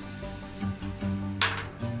location.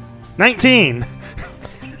 19.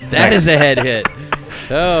 That is a head hit.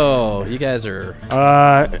 Oh, you guys are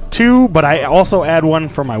 2, but I also add 1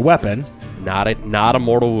 for my weapon. not a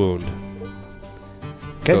mortal wound.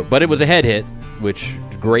 Okay. So, but it was a head hit, which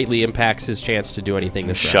greatly impacts his chance to do anything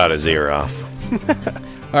this Shot round. his ear off.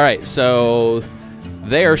 All right, so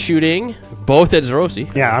they are shooting both at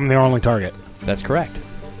Zerosi. Yeah, I'm the only target. That's correct.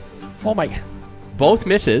 Oh my! Both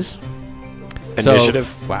misses. Initiative.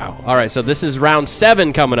 So, wow. All right, so this is round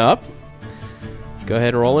 7 coming up. Go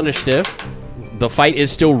ahead and roll initiative. The fight is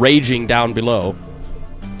still raging down below.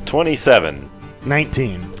 27.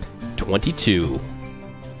 19. 22.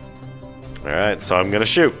 All right, so I'm going to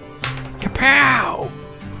shoot. Kapow!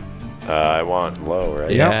 I want low,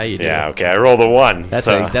 right? Yeah, you do. Yeah, okay, I rolled a 1. That's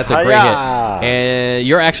so, a great hi-ya! hit. And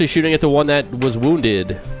you're actually shooting at the one that was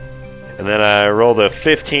wounded. And then I rolled a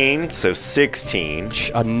 15, so 16.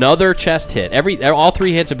 Another chest hit. All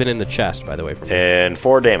 3 hits have been in the chest, by the way. From me. And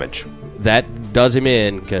 4 damage. That does him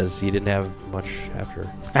in because he didn't have much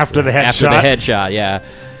after After the headshot. After the headshot, yeah.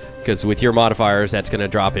 Because with your modifiers, that's going to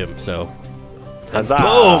drop him. So, Huzzah!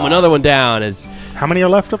 boom, another one down. Is How many are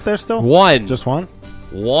left up there still? 1. Just 1?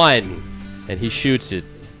 1. And he shoots it.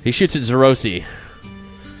 He shoots at Zerosi.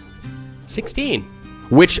 16.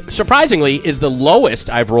 Which, surprisingly, is the lowest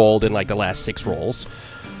I've rolled in, like, the last 6 rolls.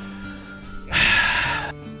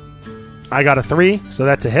 I got a 3, so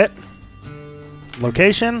that's a hit.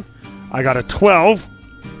 Location. I got a 12.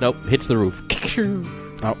 Nope, hits the roof.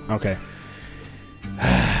 Oh, okay.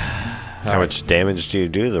 How much damage do you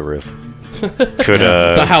do to the roof? Could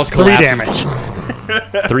The house 3 collapses.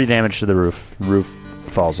 damage. 3 damage to the roof. Roof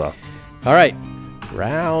falls off. All right.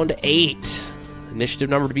 Round 8. Initiative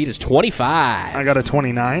number to beat is 25. I got a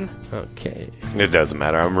 29. Okay. It doesn't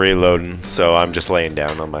matter. I'm reloading, so I'm just laying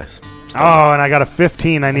down on my stomach. Oh, and I got a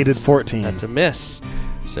 15. I needed 14. That's a miss.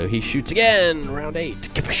 So he shoots again. Round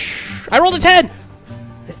 8. I rolled a 10.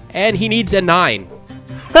 And he needs a 9.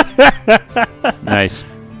 Nice.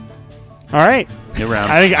 All right. Good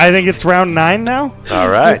round. I think it's round 9 now. All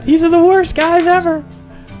right. These are the worst guys ever.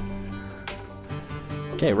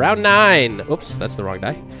 Okay, round 9. Oops, that's the wrong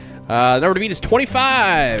die. Number to beat is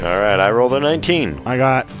 25. All right. I rolled a 19. I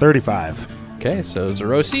got 35. Okay, so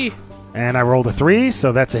Zerosi. And I rolled a 3,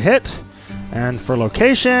 so that's a hit. And for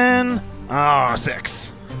location,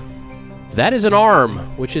 6. That is an arm,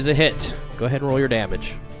 which is a hit. Go ahead and roll your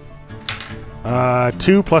damage.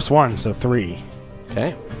 2 plus 1, so 3.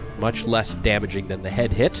 Okay, much less damaging than the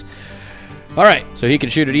head hit. All right, so he can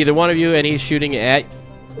shoot at either one of you, and he's shooting at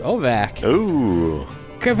Ovac. Ooh.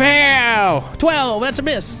 Kapow! 12, that's a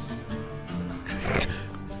miss.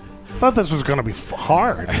 Thought this was gonna be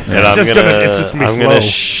hard. And It's just gonna be slow. I'm gonna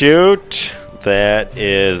shoot. That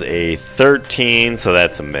is a 13, so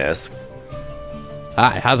that's a miss.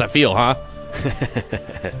 Hi, how's that feel, huh?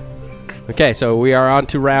 Okay, so we are on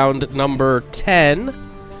to round number 10.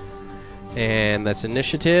 And that's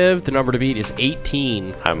initiative. The number to beat is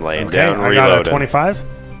 18. I'm laying Okay, down, I reloading. got a 25,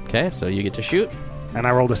 Okay, so you get to shoot. and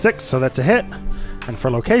I rolled a 6, so that's a hit. And for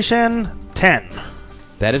location, 10.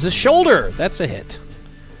 That is a shoulder. That's a hit.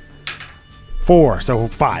 4, so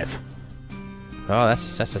 5. Oh,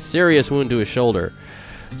 that's a serious wound to his shoulder.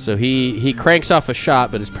 So he cranks off a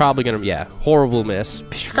shot, but it's probably going to, horrible miss.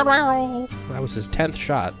 That was his 10th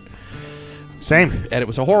shot. Same. And it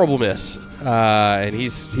was a horrible miss. And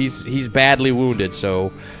he's badly wounded,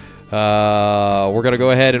 so we're going to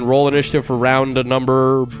go ahead and roll initiative for round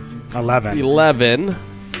number 11. 11.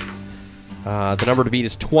 The number to beat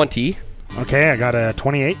is 20. Okay, I got a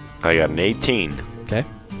 28, I got an 18. Okay.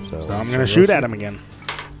 so I'm gonna shoot at him again.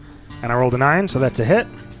 And I rolled a 9, so that's a hit.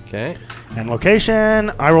 Okay. And location,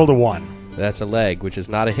 I rolled a 1. That's a leg, which is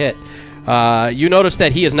not a hit. You notice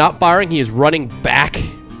that he is not firing. He is running back.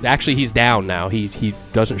 Actually, he's down now. He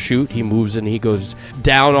doesn't shoot. He moves and he goes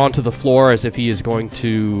down onto the floor as if he is going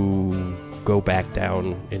to go back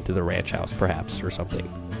down into the ranch house, perhaps, or something.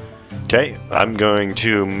 Okay, I'm going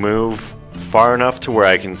to move far enough to where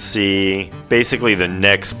I can see basically the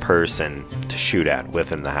next person to shoot at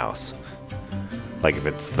within the house. Like if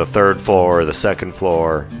it's the 3rd floor or the 2nd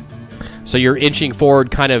floor. So you're inching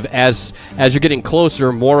forward kind of as you're getting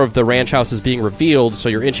closer, more of the ranch house is being revealed, so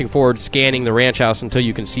you're inching forward, scanning the ranch house until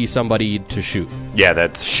you can see somebody to shoot. Yeah,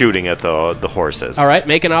 that's shooting at the horses. All right,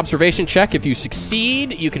 make an observation check. If you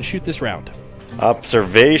succeed, you can shoot this round.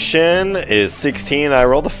 Observation is 16. I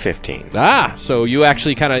rolled a 15. So you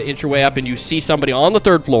actually kind of inch your way up and you see somebody on the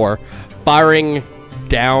 3rd floor firing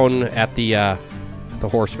down at the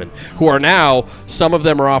horsemen, who are now, some of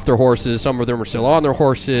them are off their horses, some of them are still on their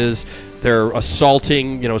horses. They're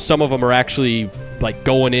assaulting, some of them are actually like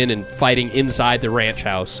going in and fighting inside the ranch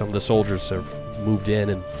house. Some of the soldiers have moved in,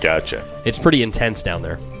 and Gotcha. it's pretty intense down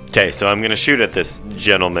there. Okay, so I'm going to shoot at this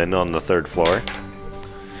gentleman on the 3rd floor.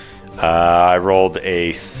 I rolled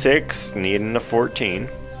a 6, needing a 14.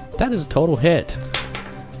 That is a total hit.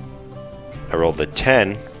 I rolled a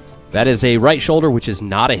 10. That is a right shoulder, which is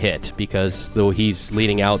not a hit, because though he's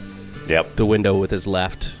leaning out Yep. the window with his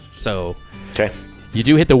left. So Okay. you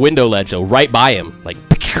do hit the window ledge, though, right by him. Like,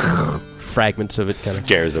 fragments of it kind of.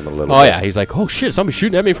 Scares him a little Oh, bit. yeah. He's like, oh, shit, somebody's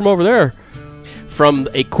shooting at me from over there. From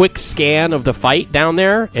a quick scan of the fight down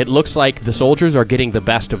there, it looks like the soldiers are getting the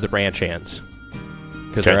best of the ranch hands.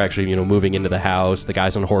 Because Okay. they're actually, moving into the house. The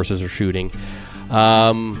guys on horses are shooting.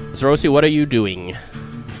 Zerosi, what are you doing?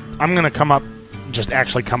 I'm gonna just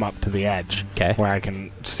actually come up to the edge. 'Kay. Where I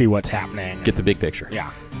can see what's happening. Get the big picture. Yeah.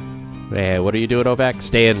 And what are you doing, Ovac?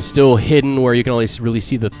 Staying still hidden where you can only really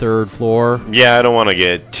see the 3rd floor. Yeah, I don't want to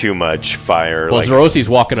get too much fire. Well, Zerosi's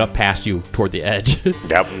walking up past you toward the edge.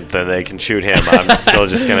 Yep, then they can shoot him. I'm still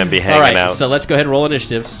just going to be hanging All right, out. so let's go ahead and roll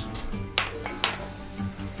initiatives.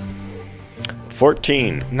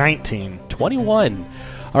 14. 19. 21.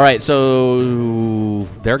 All right, so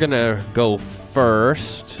they're going to go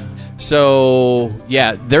first. So,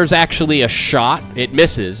 yeah, there's actually a shot. It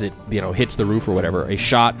misses. It, hits the roof or whatever. A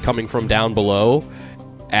shot coming from down below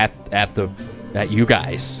at you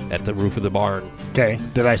guys at the roof of the barn. Okay.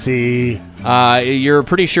 Did I see? You're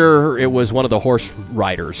pretty sure it was one of the horse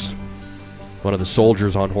riders. One of the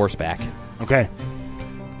soldiers on horseback. Okay.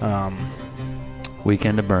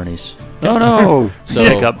 Weekend at Bernie's. Oh no!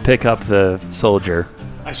 So- pick up the soldier.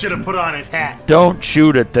 I should have put on his hat. Don't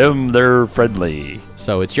shoot at them. They're friendly.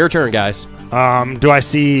 So it's your turn, guys. Do I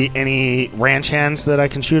see any ranch hands that I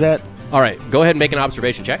can shoot at? All right, go ahead and make an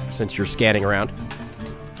observation check since you're scanning around.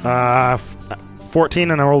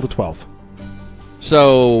 14 and I rolled a 12.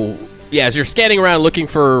 So, yeah, as you're scanning around looking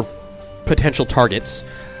for potential targets,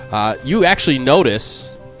 you actually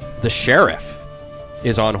notice the sheriff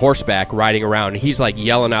is on horseback riding around. He's like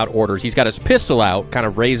yelling out orders. He's got his pistol out, kind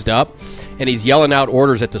of raised up, and he's yelling out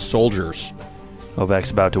orders at the soldiers.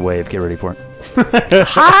 Ovak's about to wave. Get ready for it.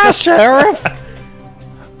 Hi, Sheriff!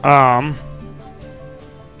 I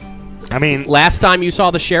mean... Last time you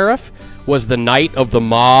saw the sheriff was the night of the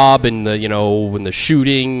mob and the, and the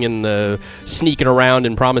shooting and the sneaking around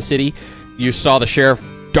in Promise City. You saw the sheriff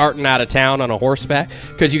darting out of town on a horseback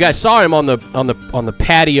because you guys saw him on the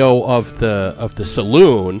patio of the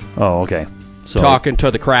saloon. Oh, okay. So talking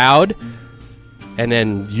to the crowd, and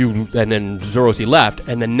then Zorosi left,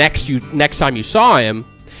 and the next time you saw him,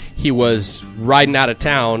 he was riding out of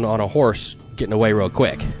town on a horse, getting away real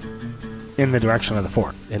quick. In the direction of the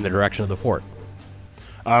fort. In the direction of the fort.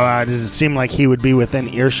 Does it seem like he would be within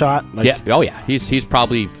earshot? Yeah. Oh, yeah. He's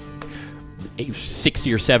probably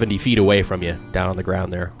 60 or 70 feet away from you, down on the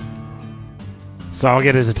ground there. So I'll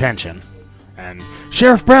get his attention. And,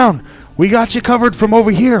 Sheriff Brown, we got you covered from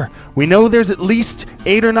over here. We know there's at least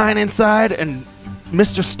 8 or 9 inside, and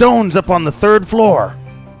Mr. Stone's up on the 3rd floor.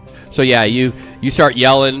 So, yeah, you start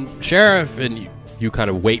yelling, Sheriff, and you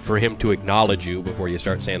kind of wait for him to acknowledge you before you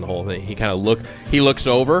start saying the whole thing. He looks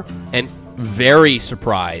over, and very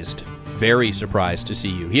surprised to see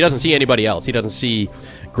you. He doesn't see anybody else. He doesn't see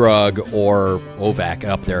Grug or Ovak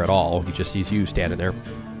up there at all. He just sees you standing there.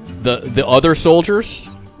 The other soldiers,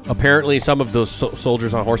 apparently some of those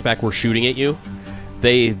soldiers on horseback were shooting at you.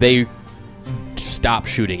 They stop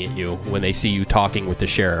shooting at you when they see you talking with the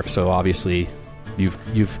sheriff. So obviously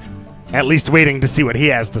you've at least waiting to see what he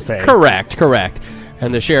has to say. Correct.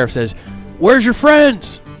 And the sheriff says, "Where's your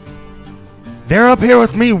friends?" They're up here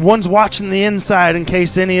with me. One's watching the inside in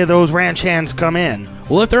case any of those ranch hands come in.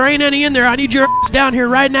 Well, if there ain't any in there, I need your ass down here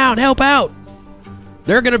right now and help out.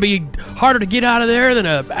 They're going to be harder to get out of there than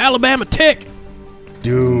a Alabama tick.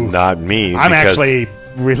 Dude. Not me. I'm actually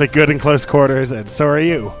really good in close quarters, and so are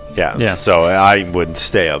you. Yeah, so I would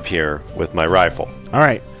stay up here with my rifle. All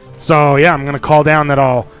right. So, yeah, I'm going to call down that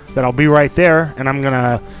I'll be right there, and I'm going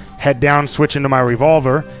to head down, switch into my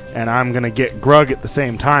revolver, and I'm going to get Grug at the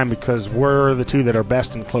same time because we're the two that are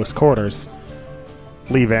best in close quarters,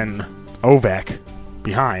 leaving Ovak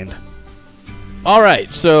behind. All right,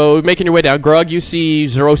 so making your way down. Grug, you see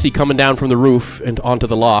Zorosi coming down from the roof and onto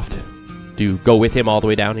the loft. Do you go with him all the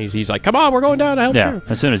way down? He's like, come on, we're going down. Yeah,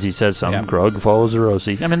 as soon as he says something, Grug follows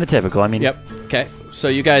Zorosi. I mean, the typical. Yep, okay. So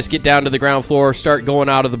you guys get down to the ground floor, start going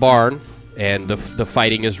out of the barn, and the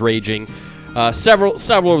fighting is raging. Several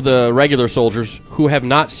of the regular soldiers who have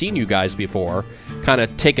not seen you guys before kind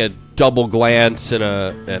of take a double glance and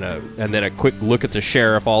then a quick look at the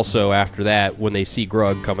sheriff also after that when they see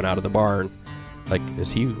Grug coming out of the barn. Like,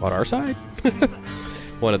 is he on our side?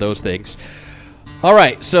 One of those things. All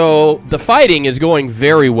right, so the fighting is going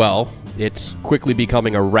very well. It's quickly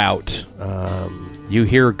becoming a rout. You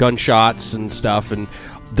hear gunshots and stuff, and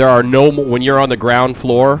there are no more, when you're on the ground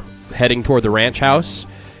floor heading toward the ranch house,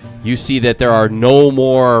 you see that there are no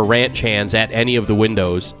more ranch hands at any of the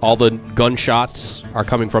windows. All the gunshots are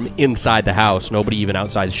coming from inside the house. Nobody even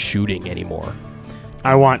outside is shooting anymore.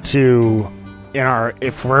 I want to,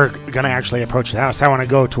 if we're going to actually approach the house, I want to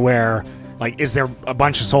go to where, like, is there a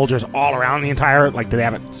bunch of soldiers all around the entire, like, do they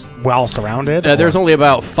have it well surrounded? There's only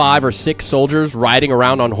about 5 or 6 soldiers riding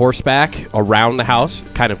around on horseback around the house,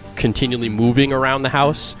 kind of continually moving around the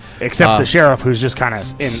house. Except the sheriff, who's just kind of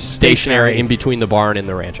stationary in between the barn and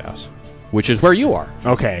the ranch house, which is where you are.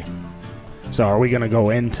 Okay. So are we going to go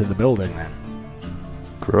into the building then?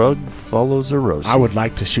 Grug follows Zorosi. I would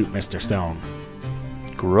like to shoot Mr. Stone.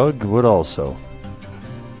 Grug would also.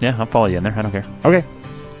 Yeah, I'll follow you in there. I don't care. Okay.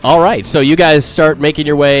 All right, so you guys start making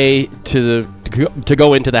your way to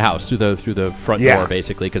go into the house through the front door,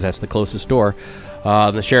 basically, because that's the closest door.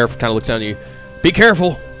 The sheriff kind of looks down at you. Be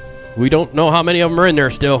careful. We don't know how many of them are in there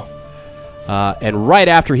still. And right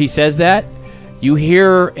after he says that, you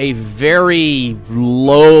hear a very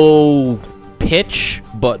low pitch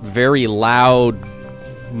but very loud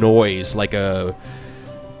noise, like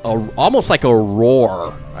almost like a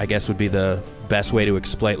roar, I guess would be the best way to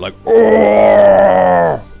explain. Like,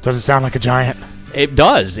 oh! Does it sound like a giant? It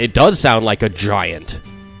does. It does sound like a giant.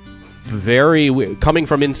 Coming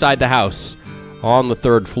from inside the house on the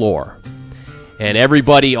 3rd floor. And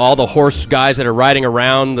everybody, all the horse guys that are riding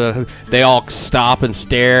around, they all stop and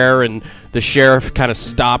stare, and the sheriff kind of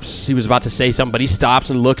stops. He was about to say something, but he stops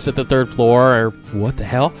and looks at the 3rd floor, or what the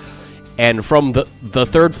hell? And from the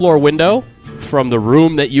 3rd floor window, from the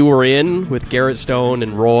room that you were in with Garrett Stone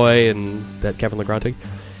and Roy and that Kevin LeGrand took,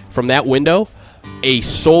 from that window, a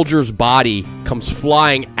soldier's body comes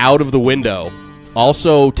flying out of the window,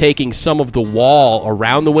 also taking some of the wall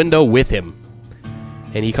around the window with him.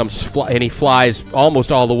 And he he flies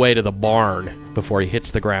almost all the way to the barn before he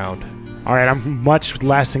hits the ground. All right, I'm much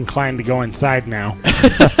less inclined to go inside now.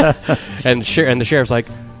 And the sheriff's like,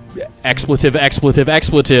 expletive, expletive,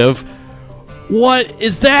 expletive. What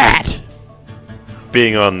is that?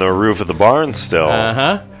 Being on the roof of the barn still.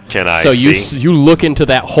 Uh-huh. Can I so see? you look into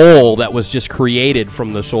that hole that was just created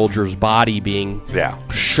from the soldier's body being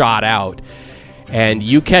shot out, and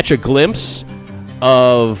you catch a glimpse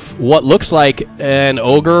of what looks like an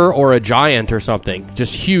ogre or a giant or something.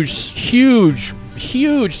 Just huge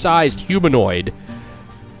sized humanoid.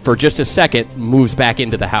 For just a second, moves back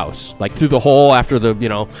into the house, like through the hole after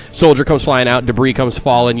the soldier comes flying out, debris comes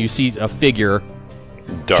falling. You see a figure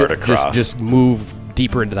dart across, just move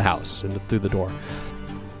deeper into the house and through the door.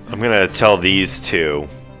 I'm gonna tell these two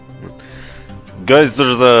guys,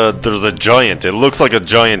 there's a giant. It looks like a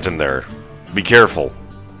giant in there. Be careful.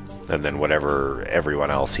 And then whatever everyone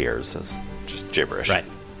else hears is just gibberish. Right.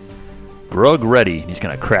 Grug ready. He's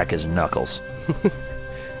gonna crack his knuckles.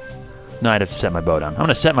 No, I'd have to set my bow down. I'm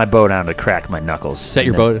gonna set my bow down to crack my knuckles. Set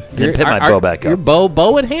your bow. Then put my bow back Your up.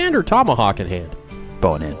 bow in hand or tomahawk in hand?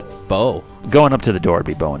 Bow in hand. Bow. Going up to the door would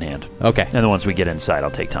be bow in hand. Okay. And then once we get inside,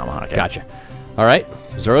 I'll take tomahawk. Gotcha. All right,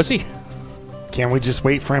 Zerosi. Can't we just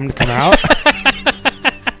wait for him to come out?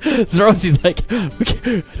 Zerosi's like, I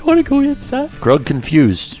don't want to go inside. Grug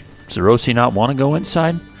confused. Zerosi not want to go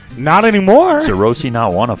inside? Not anymore. Zerosi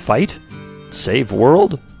not want to fight? Save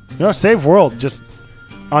world? No, save world, just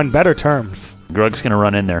on better terms. Grug's gonna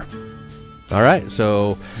run in there. All right,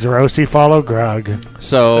 so Zerosi follow Grug.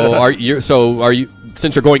 So are you?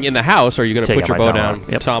 Since you're going in the house, are you going to Take put your out my bow tomahawk.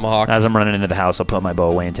 down? Yep. Tomahawk. As I'm running into the house, I'll put my bow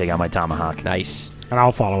away and take out my tomahawk. Nice. And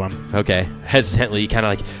I'll follow him. Okay. Hesitantly, kind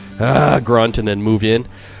of like grunt and then move in.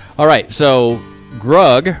 All right. So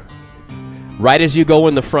Grug, right as you go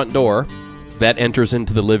in the front door, that enters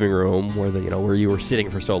into the living room where where you were sitting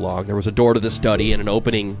for so long. There was a door to the study and an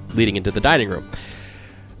opening leading into the dining room.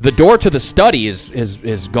 The door to the study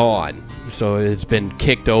is gone, so it's been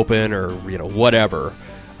kicked open or whatever.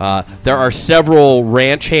 There are several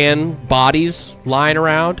ranch hand bodies lying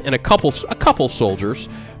around and a couple soldiers,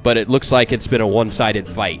 but it looks like it's been a one-sided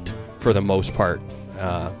fight for the most part.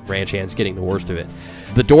 Ranch hands getting the worst of it.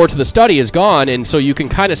 The door to the study is gone, and so you can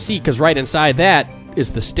kind of see, because right inside that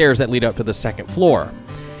is the stairs that lead up to the second floor.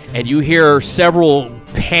 And you hear several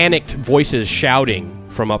panicked voices shouting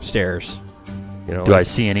from upstairs. Do I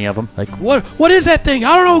see any of them? Like, what is that thing?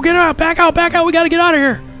 I don't know. Get out. Back out. We got to get out of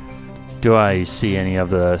here. Do I see any of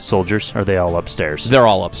the soldiers? Are they all upstairs? They're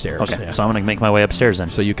all upstairs. Okay, yeah. so I'm going to make my way upstairs then.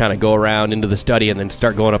 So you kind of go around into the study and then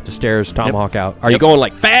start going up the stairs, tomahawk out. Are you going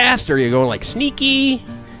like fast or are you going like sneaky?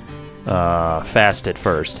 Fast at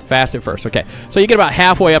first. Fast at first, okay. So you get about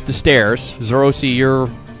halfway up the stairs. Zerosi, you're...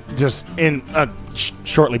 Just in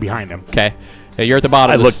shortly behind him. Okay. Yeah, you're at the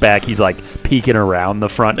bottom. I look back. He's like peeking around the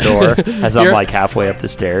front door as I'm like halfway up the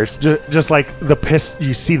stairs. Just like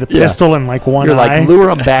you see the pistol in like one You're eye. like, lure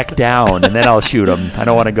him back down, and then I'll shoot him. I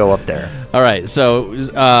don't want to go up there. All right, so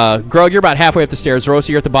Grug, you're about halfway up the stairs. Zerosi,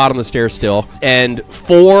 you're at the bottom of the stairs still. And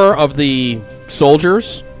 4 of the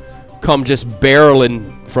soldiers come just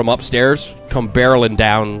barreling from upstairs,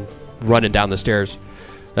 down, running down the stairs.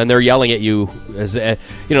 And they're yelling at you as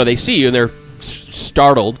they see you and they're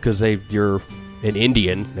startled because you're an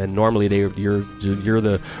Indian and normally you're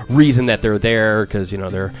the reason that they're there because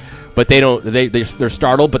they're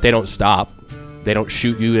startled but they don't stop. They don't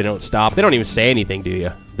shoot you. They don't stop. They don't even say anything to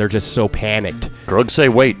you. They're just so panicked. Grug say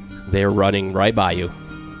wait. They're running right by you.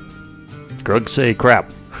 Grug say crap.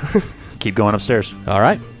 Keep going upstairs. All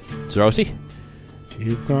right, Zerosi.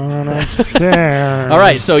 Keep going upstairs. All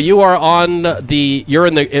right, so you're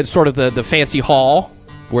in it's sort of the fancy hall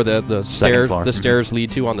where the stairs lead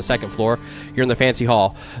to on the second floor. You're in the fancy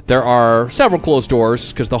hall. There are several closed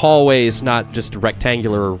doors because the hallway is not just a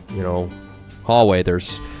rectangular, hallway.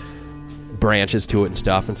 There's branches to it and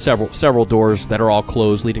stuff, and several doors that are all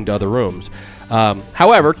closed leading to other rooms.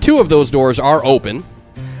 However, 2 of those doors are open,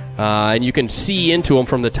 and you can see into them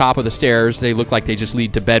from the top of the stairs. They look like they just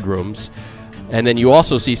lead to bedrooms. And then you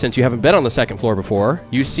also see, since you haven't been on the second floor before,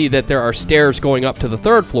 you see that there are stairs going up to the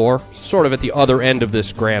third floor, sort of at the other end of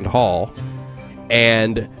this grand hall.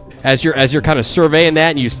 And as you're kind of surveying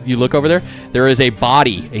that, and you look over there is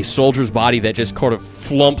a soldier's body that just kind of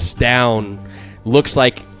flumps down. Looks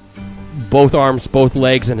like both arms, both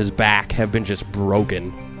legs, and his back have been just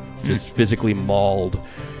broken, just physically mauled.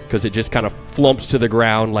 because it just kind of flumps to the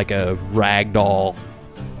ground like a rag doll.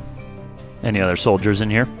 Any other soldiers in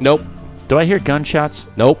here? Nope. Do I hear gunshots?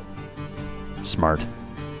 Nope. Smart.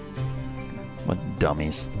 What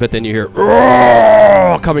dummies. But then you hear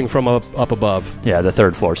 "Roar" coming from up above. Yeah, the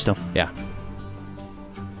third floor still. Yeah.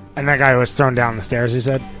 And that guy was thrown down the stairs, you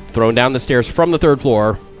said? Thrown down the stairs from the third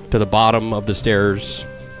floor to the bottom of the stairs.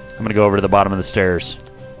 I'm going to go over to the bottom of the stairs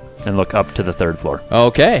and look up to the third floor.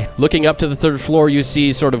 Okay. Looking up to the third floor, you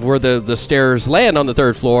see sort of where the stairs land on the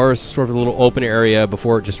third floor, sort of a little open area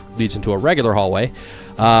before it just leads into a regular hallway.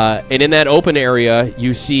 And in that open area,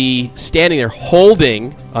 you see standing there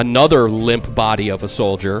holding another limp body of a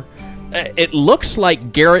soldier. It looks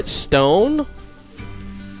like Garrett Stone,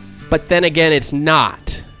 but then again, it's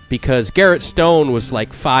not. Because Garrett Stone was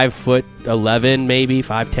like 5'11", maybe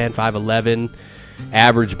 5'10", 5'11",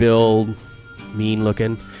 average build, mean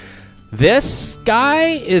looking. This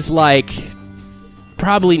guy is like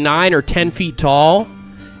probably 9 or 10 feet tall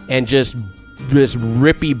and just this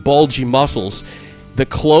rippy, bulgy muscles. The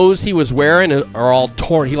clothes he was wearing are all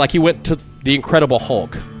torn. He went to the Incredible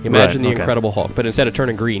Hulk. Imagine the Incredible Hulk, but instead of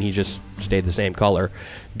turning green, he just stayed the same color.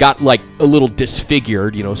 Got like a little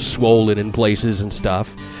disfigured, swollen in places and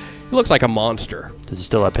stuff. He looks like a monster. Does he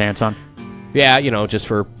still have pants on? Yeah, just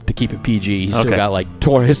to keep it PG. He's still got like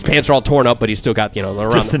his pants are all torn up, but he's still got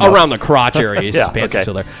around the crotch area. His pants are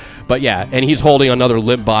still there. But yeah, and he's holding another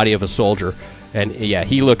limp body of a soldier, and yeah,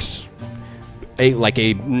 he looks like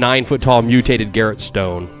a 9-foot tall mutated Garrett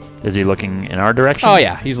Stone. Is he looking in our direction? Oh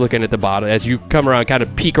yeah, he's looking at the bottom. As you come around, kind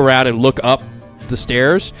of peek around and look up the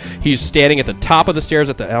stairs, he's standing at the top of the stairs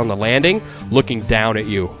on the landing, looking down at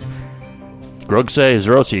you. Grug says,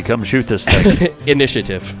 Rosie, come shoot this thing.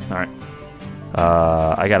 Initiative. All right.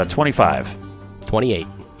 I got a 25. 28.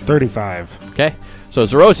 35. Okay. So,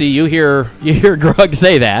 Zerosi, you hear Grug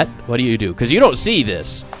say that. What do you do? Because you don't see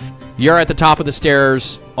this. You're at the top of the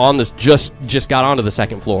stairs on this, just got onto the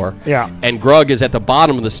second floor. Yeah. And Grug is at the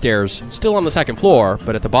bottom of the stairs, still on the second floor,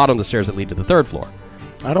 but at the bottom of the stairs that lead to the third floor.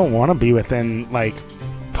 I don't want to be within,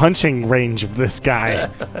 punching range of this guy.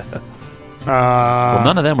 Well,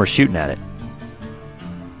 none of them were shooting at it.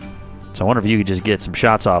 So I wonder if you could just get some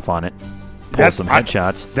shots off on it. Pull some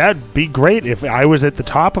headshots. That'd be great if I was at the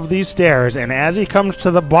top of these stairs, and as he comes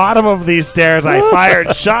to the bottom of these stairs, I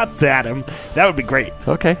fired shots at him. That would be great.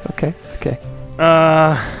 Okay.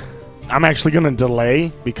 I'm actually going to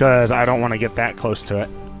delay because I don't want to get that close to it.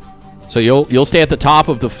 So you'll stay at the top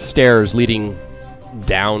of the stairs leading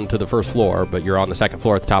down to the first floor, but you're on the second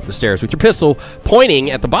floor at the top of the stairs with your pistol pointing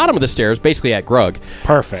at the bottom of the stairs, basically at Grug.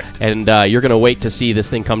 Perfect. And you're going to wait to see this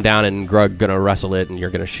thing come down, and Grug going to wrestle it, and you're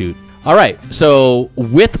going to shoot. All right, so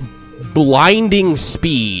with blinding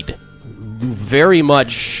speed, very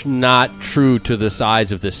much not true to the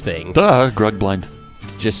size of this thing. Duh, Grug blind.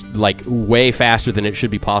 Just like way faster than it should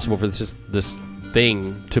be possible for this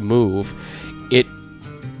thing to move. It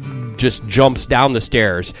just jumps down the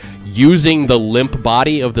stairs, using the limp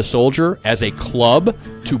body of the soldier as a club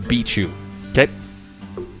to beat you. Okay.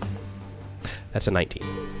 That's a 19.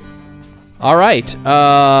 All right,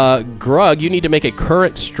 Grug, you need to make a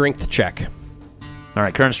current strength check. All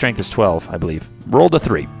right, current strength is 12, I believe. Rolled a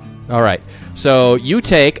 3. All right, so you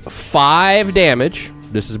take 5 damage.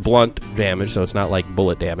 This is blunt damage, so it's not like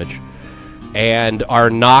bullet damage. And are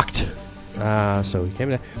knocked... so he came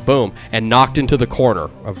down, boom, and knocked into the corner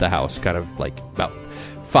of the house, kind of like about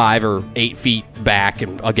 5 or 8 feet back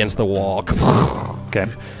and against the wall. Okay.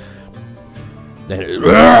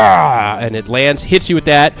 And it lands, hits you with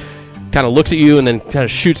that, kind of looks at you, and then kind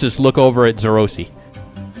of shoots this look over at Zerosi.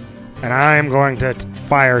 And I am going to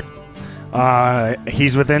fire.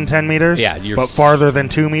 He's within 10 meters? Yeah. You're but farther than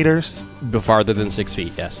 2 meters? Farther than 6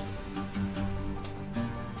 feet, yes.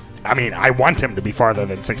 I mean, I want him to be farther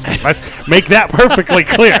than 6 feet. Let's make that perfectly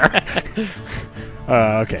clear.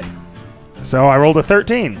 Okay. So I rolled a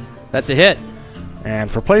 13. That's a hit.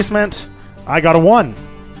 And for placement, I got a 1.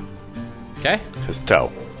 Okay. His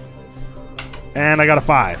toe. And I got a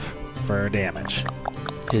 5 for damage.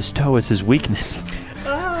 His toe is his weakness.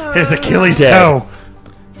 His Achilles Dead. toe.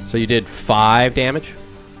 So you did 5 damage?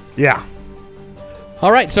 Yeah.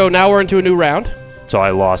 All right, so now we're into a new round. So I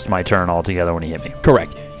lost my turn altogether when he hit me.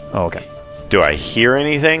 Correct. Oh, okay. Do I hear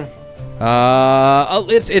anything?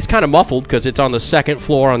 It's kind of muffled because it's on the second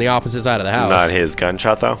floor on the opposite side of the house. Not his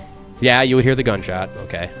gunshot, though? Yeah, you would hear the gunshot.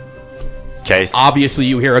 Okay. Case. Obviously,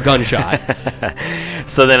 you hear a gunshot.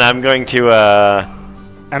 So then I'm going to,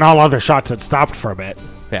 And all other shots had stopped for a bit.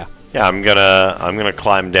 Yeah. yeah, I'm gonna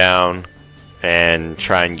climb down and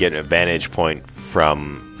try and get a vantage point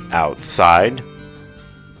from outside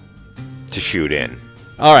to shoot in.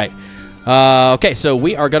 All right. Okay, so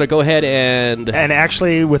we are going to go ahead and... And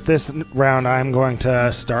actually, with this round, I'm going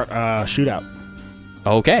to start a shootout.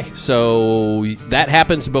 Okay, so that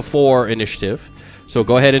happens before initiative. So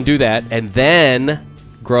go ahead and do that, and then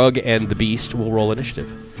Grug and the Beast will roll initiative.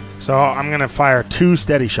 So I'm going to fire 2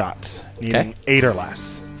 steady shots, needing 8 or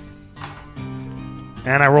less.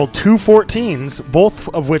 And I rolled 2 14s, both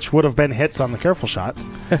of which would have been hits on the careful shots.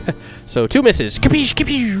 So 2 misses. Kapish,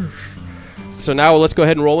 kapish. So now let's go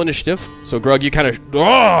ahead and roll initiative. So Grug, you kind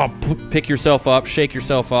of pick yourself up, shake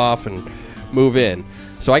yourself off, and move in.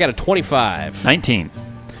 So I got a 25. 19.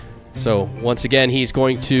 So once again, he's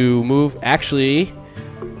going to move. Actually,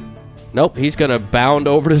 nope, he's going to bound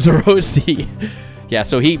over to Zerosi. Yeah,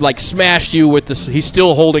 so he like smashed you with this. He's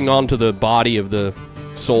still holding on to the body of the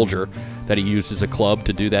soldier that he used as a club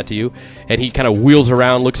to do that to you. And he kind of wheels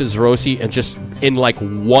around, looks at Zerosi, and just in like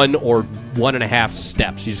 1 or 1.5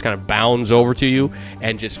 steps, he just kind of bounds over to you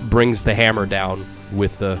and just brings the hammer down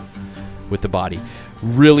with the body.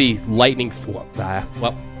 Really lightning.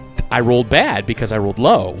 Well, I rolled bad because I rolled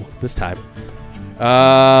low this time.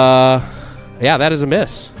 Yeah, that is a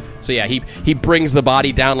miss. So yeah, he brings the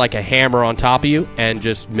body down like a hammer on top of you and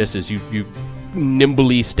just misses. You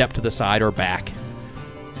nimbly step to the side or back.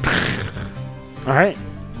 All right.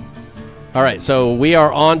 All right, so we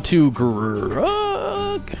are on to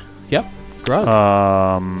Grug. Yep, Grug.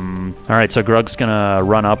 All right, so Grug's going to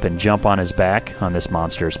run up and jump on his back, on this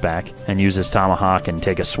monster's back, and use his tomahawk and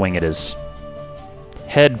take a swing at his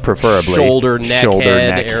head, preferably. Shoulder, neck,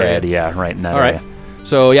 head. Yeah, right in that area. All right.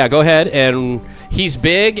 So, yeah, go ahead. And he's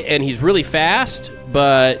big and he's really fast,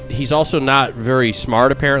 but he's also not very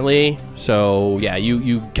smart, apparently. So, yeah,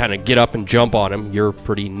 you kind of get up and jump on him. You're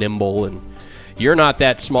pretty nimble, and you're not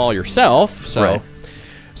that small yourself. So, right.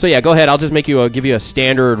 So yeah, go ahead. I'll just give you a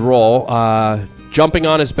standard roll. Jumping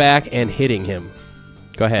on his back and hitting him.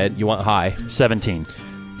 Go ahead. You want high. 17.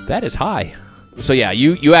 That is high. So yeah,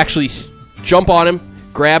 you actually jump on him,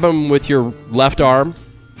 grab him with your left arm,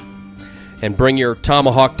 and bring your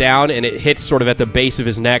tomahawk down, and it hits sort of at the base of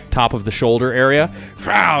his neck, top of the shoulder area,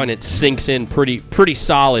 and it sinks in pretty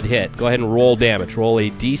solid hit. Go ahead and roll damage. Roll a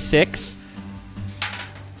d6.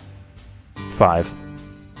 5.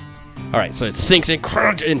 All right, so it sinks in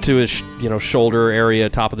into his shoulder area,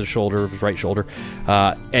 top of the shoulder, of his right shoulder,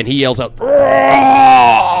 and he yells out,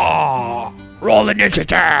 "Roll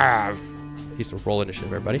initiative!" He's to roll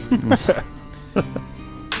initiative, everybody.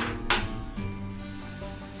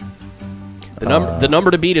 The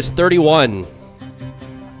number to beat is 31.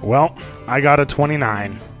 Well, I got a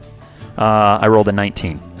 29. I rolled a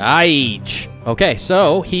 19. Aich. Okay,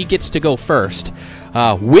 so he gets to go first.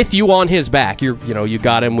 With you on his back, you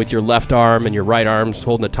got him with your left arm and your right arm's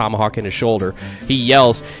holding the tomahawk in his shoulder. He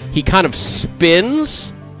yells. He kind of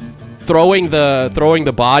spins, throwing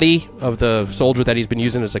the body of the soldier that he's been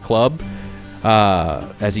using as a club.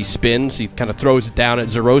 As he spins, he kind of throws it down at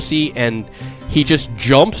Zerosi, and he just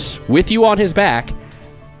jumps with you on his back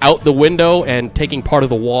out the window and taking part of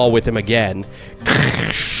the wall with him again.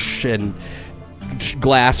 And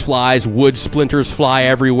glass flies, wood splinters fly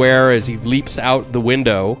everywhere as he leaps out the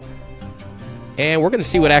window. And we're going to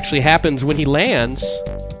see what actually happens when he lands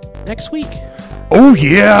next week. Oh,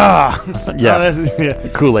 yeah! Yeah.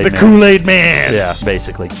 The Kool-Aid the Man. Kool-Aid Man! Yeah,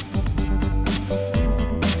 basically.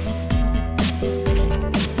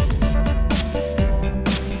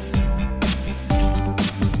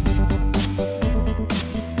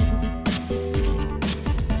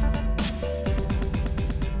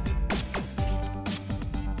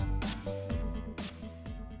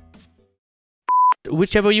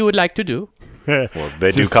 Whichever you would like to do. Well,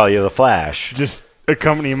 they do call you the Flash. Just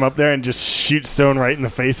accompany him up there and just shoot Stone right in the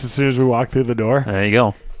face as soon as we walk through the door. There you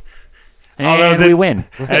go. Although And we win.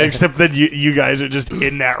 Except that you guys are just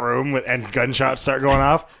in that room and gunshots start going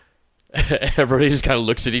off. Everybody just kind of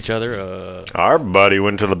looks at each other. Our buddy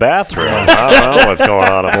went to the bathroom. I don't know what's going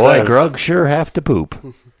on Boy, upstairs. Grug sure have to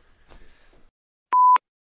poop.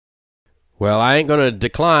 Well, I ain't going to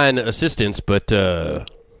decline assistance, but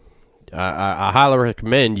I highly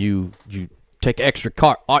recommend you take extra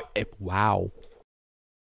car. Wow.